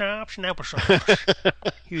pork chops and apple chops.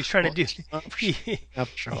 He was trying to do.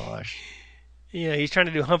 Yeah, he's trying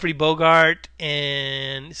to do Humphrey Bogart,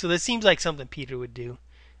 and so that seems like something Peter would do.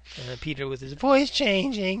 Peter with his voice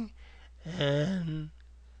changing, and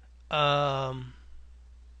wow,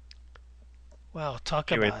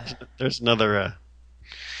 talk Anyway, about it. there's another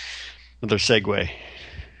segue.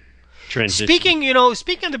 Transition. Speaking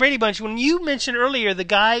of the Brady Bunch, when you mentioned earlier the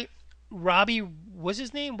guy Robbie, what's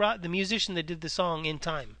his name? The musician that did the song In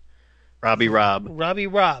Time. Robbie Rob. Robbie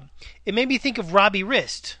Rob. It made me think of Robbie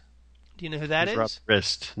Wrist. Do you know who that is? Robbie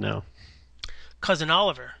Wrist. No. Cousin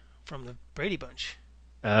Oliver from the Brady Bunch.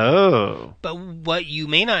 Oh. But what you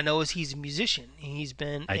may not know is he's a musician. He's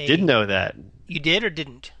been. I did know that. You did or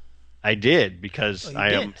didn't? I did because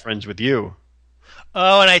I am friends with you.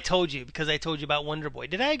 Oh, and I told you because I told you about Wonder Boy.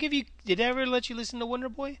 Did I ever let you listen to Wonder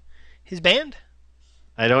Boy? His band?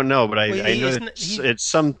 I don't know, but I know that at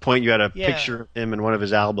some point you had a picture of him in one of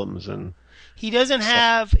his albums, and he doesn't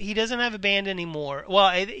have a band anymore.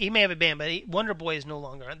 Well, he may have a band, but Wonder Boy is no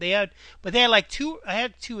longer. They had like two. I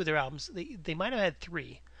had two of their albums. They might have had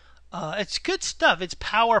three. It's good stuff. It's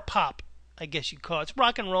power pop, I guess you'd call it. It's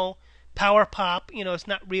rock and roll, power pop. It's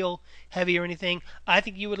not real heavy or anything. I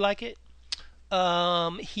think you would like it.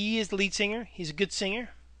 He is the lead singer. He's a good singer.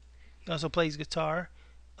 He also plays guitar.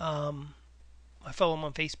 I follow him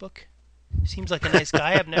on Facebook. Seems like a nice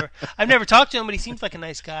guy. I've never talked to him, but he seems like a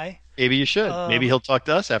nice guy. Maybe you should. Maybe he'll talk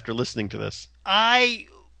to us after listening to this. I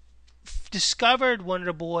discovered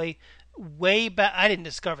Wonder Boy way back. I didn't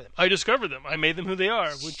discover them. I discovered them. I made them who they are,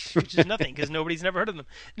 which is nothing because nobody's never heard of them.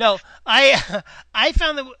 No, I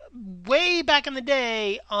found them way back in the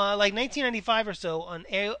day, like 1995 or so, on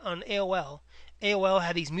AOL. AOL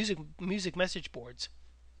had these music message boards,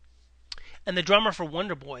 and the drummer for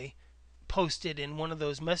Wonder Boy posted in one of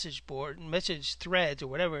those message threads or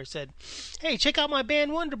whatever. It said, "Hey, check out my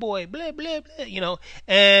band Wonder Boy." Blah blah blah.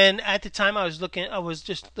 And at the time, I was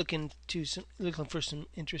just looking for some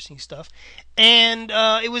interesting stuff, and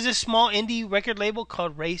it was a small indie record label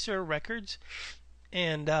called Racer Records,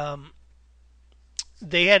 and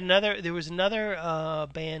there was another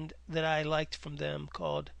band that I liked from them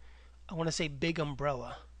called, I want to say, Big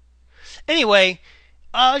Umbrella. Anyway.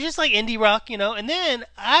 Just like indie rock, and then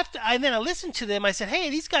I listened to them. I said, "Hey,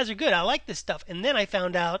 these guys are good. I like this stuff." And then I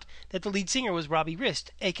found out that the lead singer was Robbie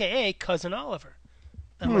Wrist, aka Cousin Oliver.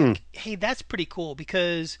 I'm like, "Hey, that's pretty cool,"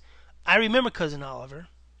 because I remember Cousin Oliver.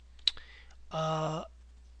 I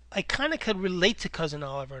kind of could relate to Cousin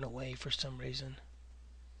Oliver in a way for some reason.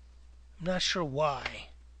 I'm not sure why.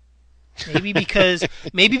 Maybe because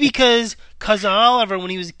Cousin Oliver, when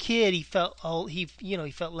he was a kid, he felt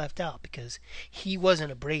left out because he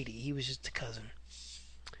wasn't a Brady. He was just a cousin.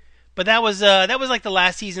 But that was like the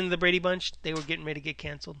last season of the Brady Bunch. They were getting ready to get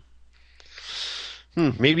canceled.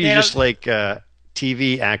 Maybe They you don't- just like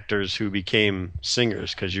TV actors who became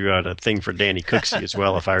singers because you had a thing for Danny Cooksey as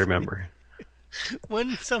well, if I remember.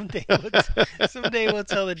 Someday we'll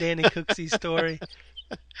tell the Danny Cooksey story.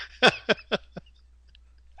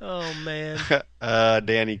 Oh man,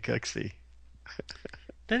 Danny Cooksey.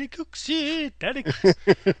 Danny Cooksey, Danny.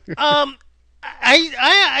 I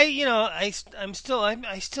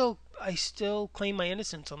still claim my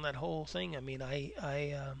innocence on that whole thing. I mean,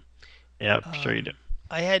 Yep, sure you do.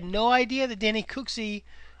 I had no idea that Danny Cooksey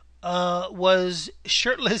was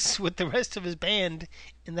shirtless with the rest of his band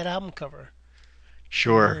in that album cover.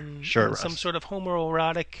 Sure, And Russ. some sort of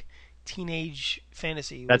homoerotic teenage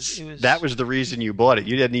fantasy. That was the reason you bought it.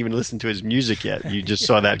 You didn't even listen to his music yet. You just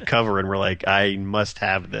saw that cover and were like, I must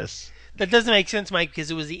have this. That doesn't make sense, Mike, because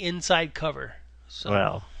it was the inside cover. So.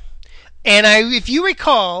 Well, And if you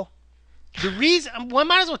recall, the reason, well, I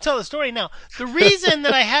might as well tell the story now. The reason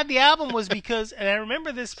that I had the album was because, and I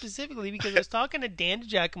remember this specifically because I was talking to Dan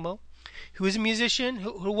DiGiacomo, who was a musician,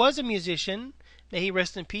 who was a musician. May he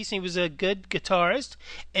rest in peace. And he was a good guitarist,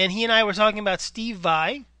 and he and I were talking about Steve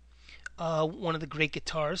Vai, one of the great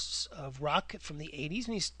guitarists of rock from the '80s,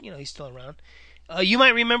 and he's still around. You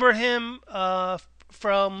might remember him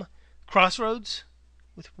from Crossroads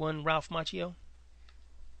with one Ralph Macchio.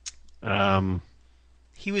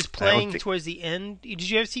 He was playing towards the end. Did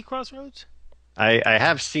you ever see Crossroads? I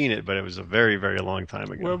have seen it, but it was a very, very long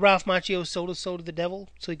time ago. Where Ralph Macchio sold his soul to the devil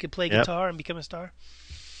so he could play guitar and become a star.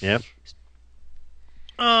 Yep.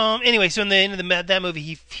 Anyway, so in the end of that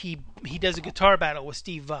movie, he does a guitar battle with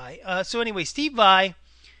Steve Vai. So anyway, Steve Vai,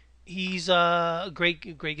 he's a great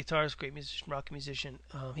guitarist, great musician, rock musician.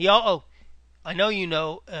 I know you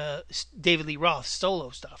know David Lee Roth's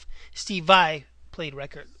solo stuff. Steve Vai played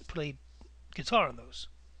guitar on those.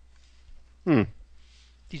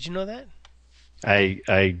 Did you know that?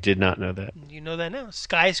 I did not know that. You know that now.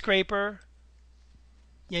 Skyscraper,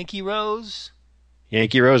 Yankee Rose,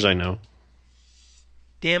 Yankee Rose, I know.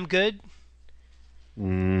 Damn Good.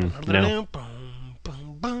 No.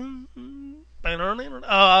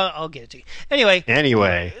 I'll get it to you.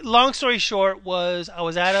 Anyway, long story short I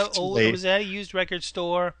was at a used record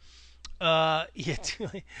store. Long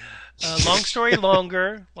story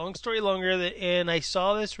longer, and I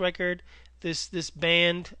saw this record, this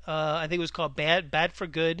band. I think it was called Bad for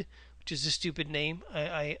Good, which is a stupid name.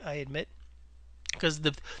 I admit. Because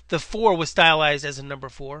the 4 was stylized as a number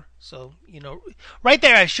 4, so right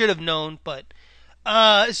there I should have known. But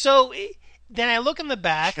then I look in the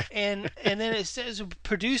back and then it says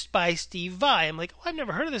produced by Steve Vai. I'm like, I've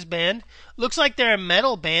never heard of this band. Looks like they're a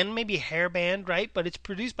metal band, maybe a hair band, right? But it's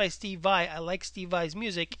produced by Steve Vai. I like Steve Vai's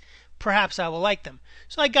music. Perhaps I will like them.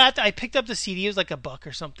 So I picked up the CD. It was like $1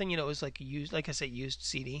 or something. It was like a used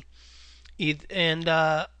CD. And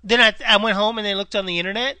then I went home and then looked on the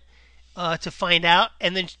internet. To find out,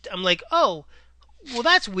 and then I'm like, oh, well,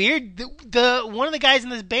 that's weird. The one of the guys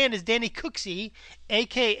in this band is Danny Cooksey,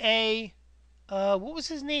 aka what was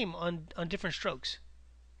his name on Different Strokes? I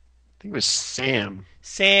think it was Sam.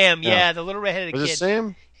 Sam, yeah, the little redheaded kid. Was it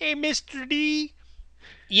Sam? Hey, Mr. D.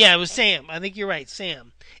 Yeah, it was Sam. I think you're right,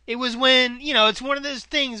 Sam. It was when it's one of those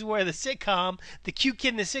things where the cute kid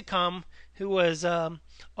in the sitcom, who was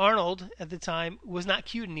Arnold at the time, was not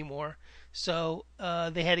cute anymore. So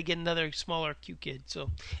they had to get another smaller, cute kid.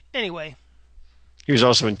 So anyway. He was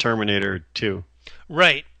also in Terminator 2.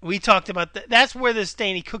 Right. We talked about that. That's where this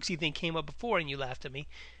Danny Cooksey thing came up before, and you laughed at me.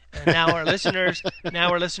 And now our listeners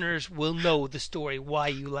will know the story why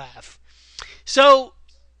you laugh. So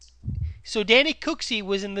Danny Cooksey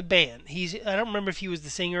was in the band. I don't remember if he was the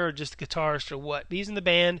singer or just the guitarist or what. But he's in the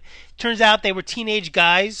band. Turns out they were teenage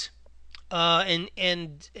guys. And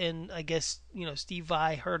I guess Steve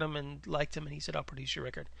Vai heard him and liked him, and he said, "I'll produce your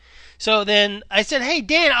record." So then I said, "Hey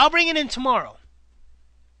Dan, I'll bring it in tomorrow."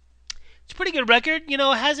 It's a pretty good record, it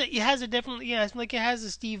has a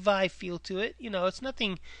Steve Vai feel to it. It's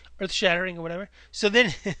nothing earth shattering or whatever. So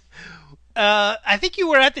then, I think you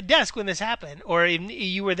were at the desk when this happened, or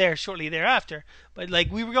you were there shortly thereafter. But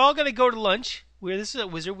we were all gonna go to lunch. This is at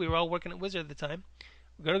Wizard. We were all working at Wizard at the time.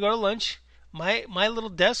 We're gonna go to lunch. My little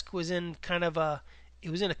desk was in it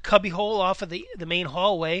was in a cubby hole off of the main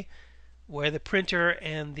hallway where the printer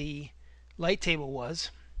and the light table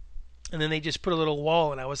was. And then they just put a little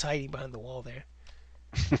wall, and I was hiding behind the wall there.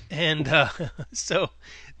 And so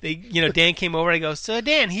Dan came over. I go, "So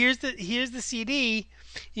Dan, here's the CD.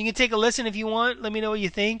 You can take a listen if you want. Let me know what you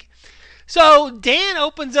think." So Dan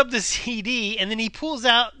opens up the CD, and then he pulls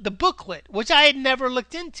out the booklet, which I had never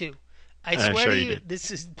looked into. I swear to you,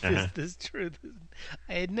 this is truth.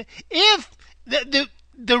 If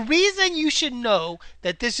the reason you should know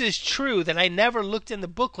that this is true, that I never looked in the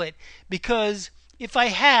booklet, because if I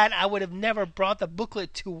had, I would have never brought the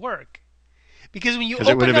booklet to work. Because when you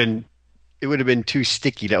open it would have been too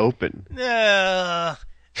sticky to open.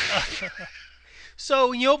 So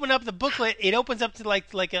when you open up the booklet, it opens up to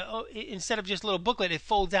like a instead of just a little booklet, it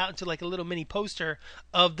folds out into like a little mini poster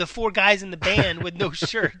of the 4 guys in the band with no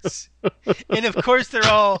shirts. And of course they're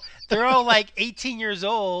all like 18 years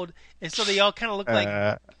old, and so they all kind of look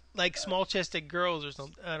like small-chested girls or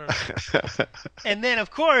something. I don't know. And then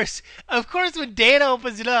of course when Dana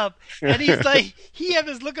opens it up, and he's like, he had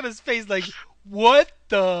this look on his face like, what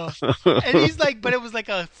the? And he's like, but it was like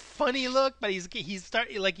a funny look, but he's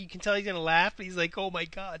starting, like, you can tell he's gonna laugh, but he's like, oh my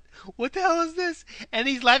god, what the hell is this? And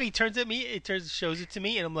he's laughing. He turns at me, shows it to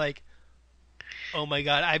me, and I'm like, oh my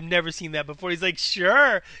god, I've never seen that before. He's like,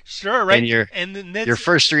 sure, right? And then your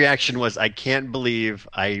first reaction was, I can't believe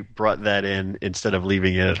I brought that in instead of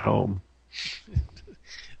leaving it at home.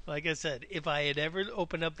 Like I said, if I had ever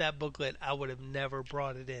opened up that booklet, I would have never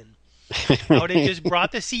brought it in. I would have just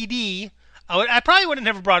brought the CD. I probably would have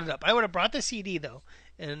never brought it up. I would have brought the CD though,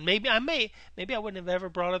 and maybe I wouldn't have ever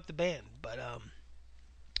brought up the band. But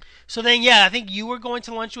so then I think you were going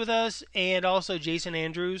to lunch with us, and also Jason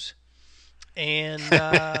Andrews, and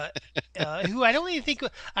who I don't think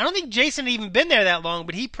Jason had even been there that long,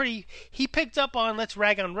 but he picked up on Let's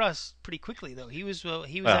Rag on Russ pretty quickly though. He was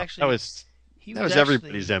actually that was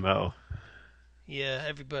everybody's MO. Yeah,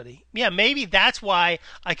 everybody. Yeah, maybe that's why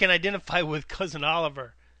I can identify with Cousin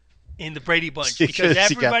Oliver in the Brady Bunch, because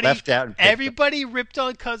everybody ripped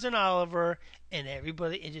on Cousin Oliver, and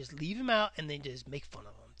just leave him out and then just make fun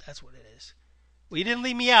of him. That's what it is. Well, you didn't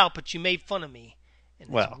leave me out, but you made fun of me. And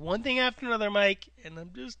it's one thing after another, Mike, and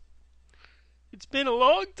it's been a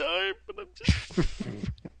long time, but I'm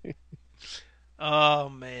just... Oh,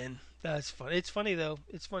 man. That's funny. It's funny, though.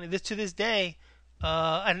 It's funny. To this day,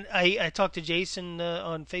 and I talk to Jason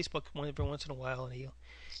on Facebook every once in a while, and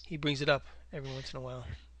he brings it up every once in a while.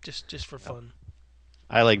 Just for fun.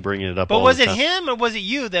 I like bringing it up. But was it him or was it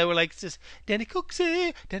you that were like, just Danny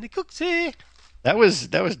Cooksey? That was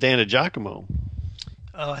Dana Giacomo.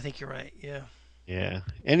 Oh, I think you're right. Yeah. Yeah.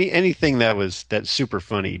 Anything that's super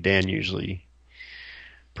funny, Dan usually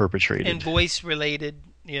perpetrated. And voice related.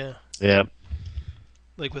 Yeah. Yeah.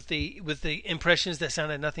 Like with the impressions that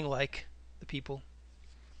sounded nothing like the people.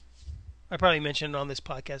 I probably mentioned it on this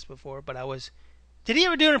podcast before, but did he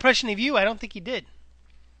ever do an impression of you? I don't think he did.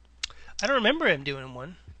 I don't remember him doing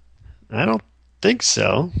one. I don't think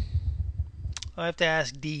so. I'll have to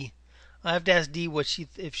ask Dee.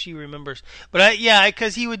 If she remembers. But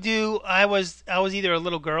because he would do. I was either a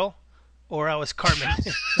little girl, or I was Cartman.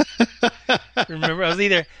 Remember, I was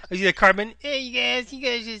either Cartman. Hey, you guys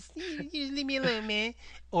just leave me alone, man.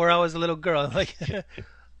 Or I was a little girl. Like, I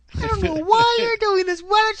don't know why you're doing this.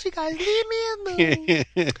 Why don't you guys leave me alone?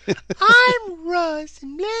 I'm Russ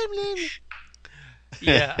and blah blah blah.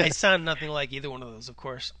 Yeah, I sound nothing like either one of those, of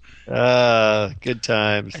course. Good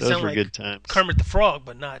times. Those were like good times. Kermit the Frog,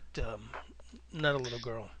 but not a little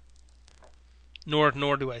girl. Nor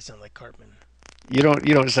do I sound like Cartman. You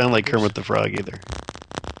don't sound like Kermit the Frog either.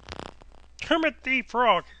 Kermit the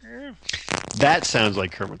Frog. That sounds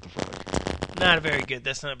like Kermit the Frog. Not very good.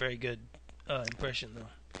 That's not a very good impression, though.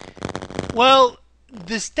 Well,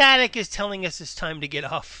 the static is telling us it's time to get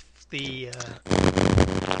off the.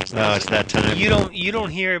 No, it's that time. You don't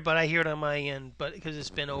hear it, but I hear it on my end. But because it's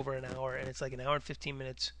been over an hour, and it's like an hour and 15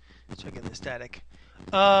 minutes, so I get the static.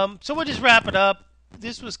 So we'll just wrap it up.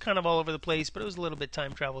 This was kind of all over the place, but it was a little bit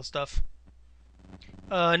time travel stuff.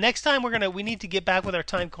 Next time we need to get back with our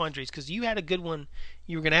time quandaries, because you had a good one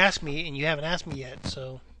you were going to ask me, and you haven't asked me yet.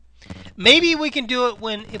 So maybe we can do it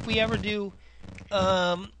if we ever do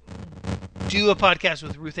a podcast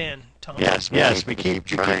with Ruth Ann Thomas. Yes, we keep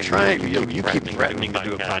trying. You keep threatening to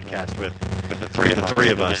do a podcast with the three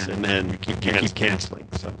of us, and then you keep canceling.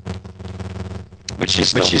 So, but she's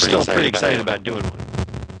still pretty excited about doing one.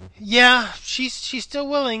 Yeah, she's still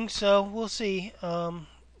willing. So we'll see.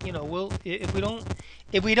 If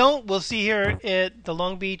we don't, we'll see her at the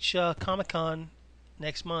Long Beach Comic-Con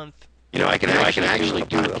next month. I can actually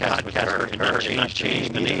do a podcast with her and not change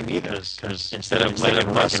the name either. Because instead of Mike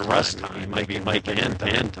and Russ time, it might be Mike and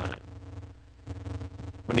time.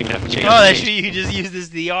 Wouldn't even have to change. Oh, that's true. You could just use this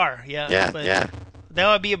DR. Yeah. Yeah.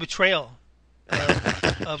 That would be a betrayal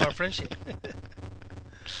of our friendship.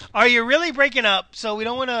 Are you really breaking up? So we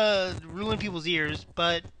don't want to ruin people's ears,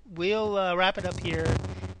 but we'll wrap it up here,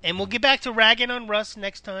 and we'll get back to ragging on Russ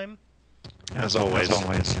next time. As always.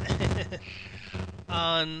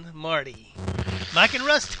 On Marty. Mike and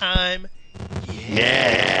Russ time.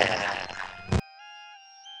 Yeah.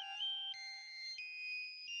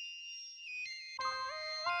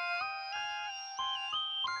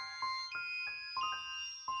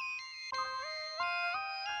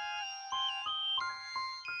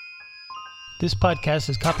 This podcast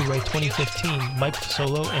is copyright 2015, Mike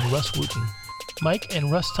Fasolo and Russ Wooten. Mike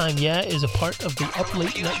and Russ Time Yeah is a part of the Up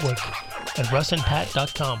Late Network at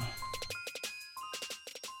russandpat.com.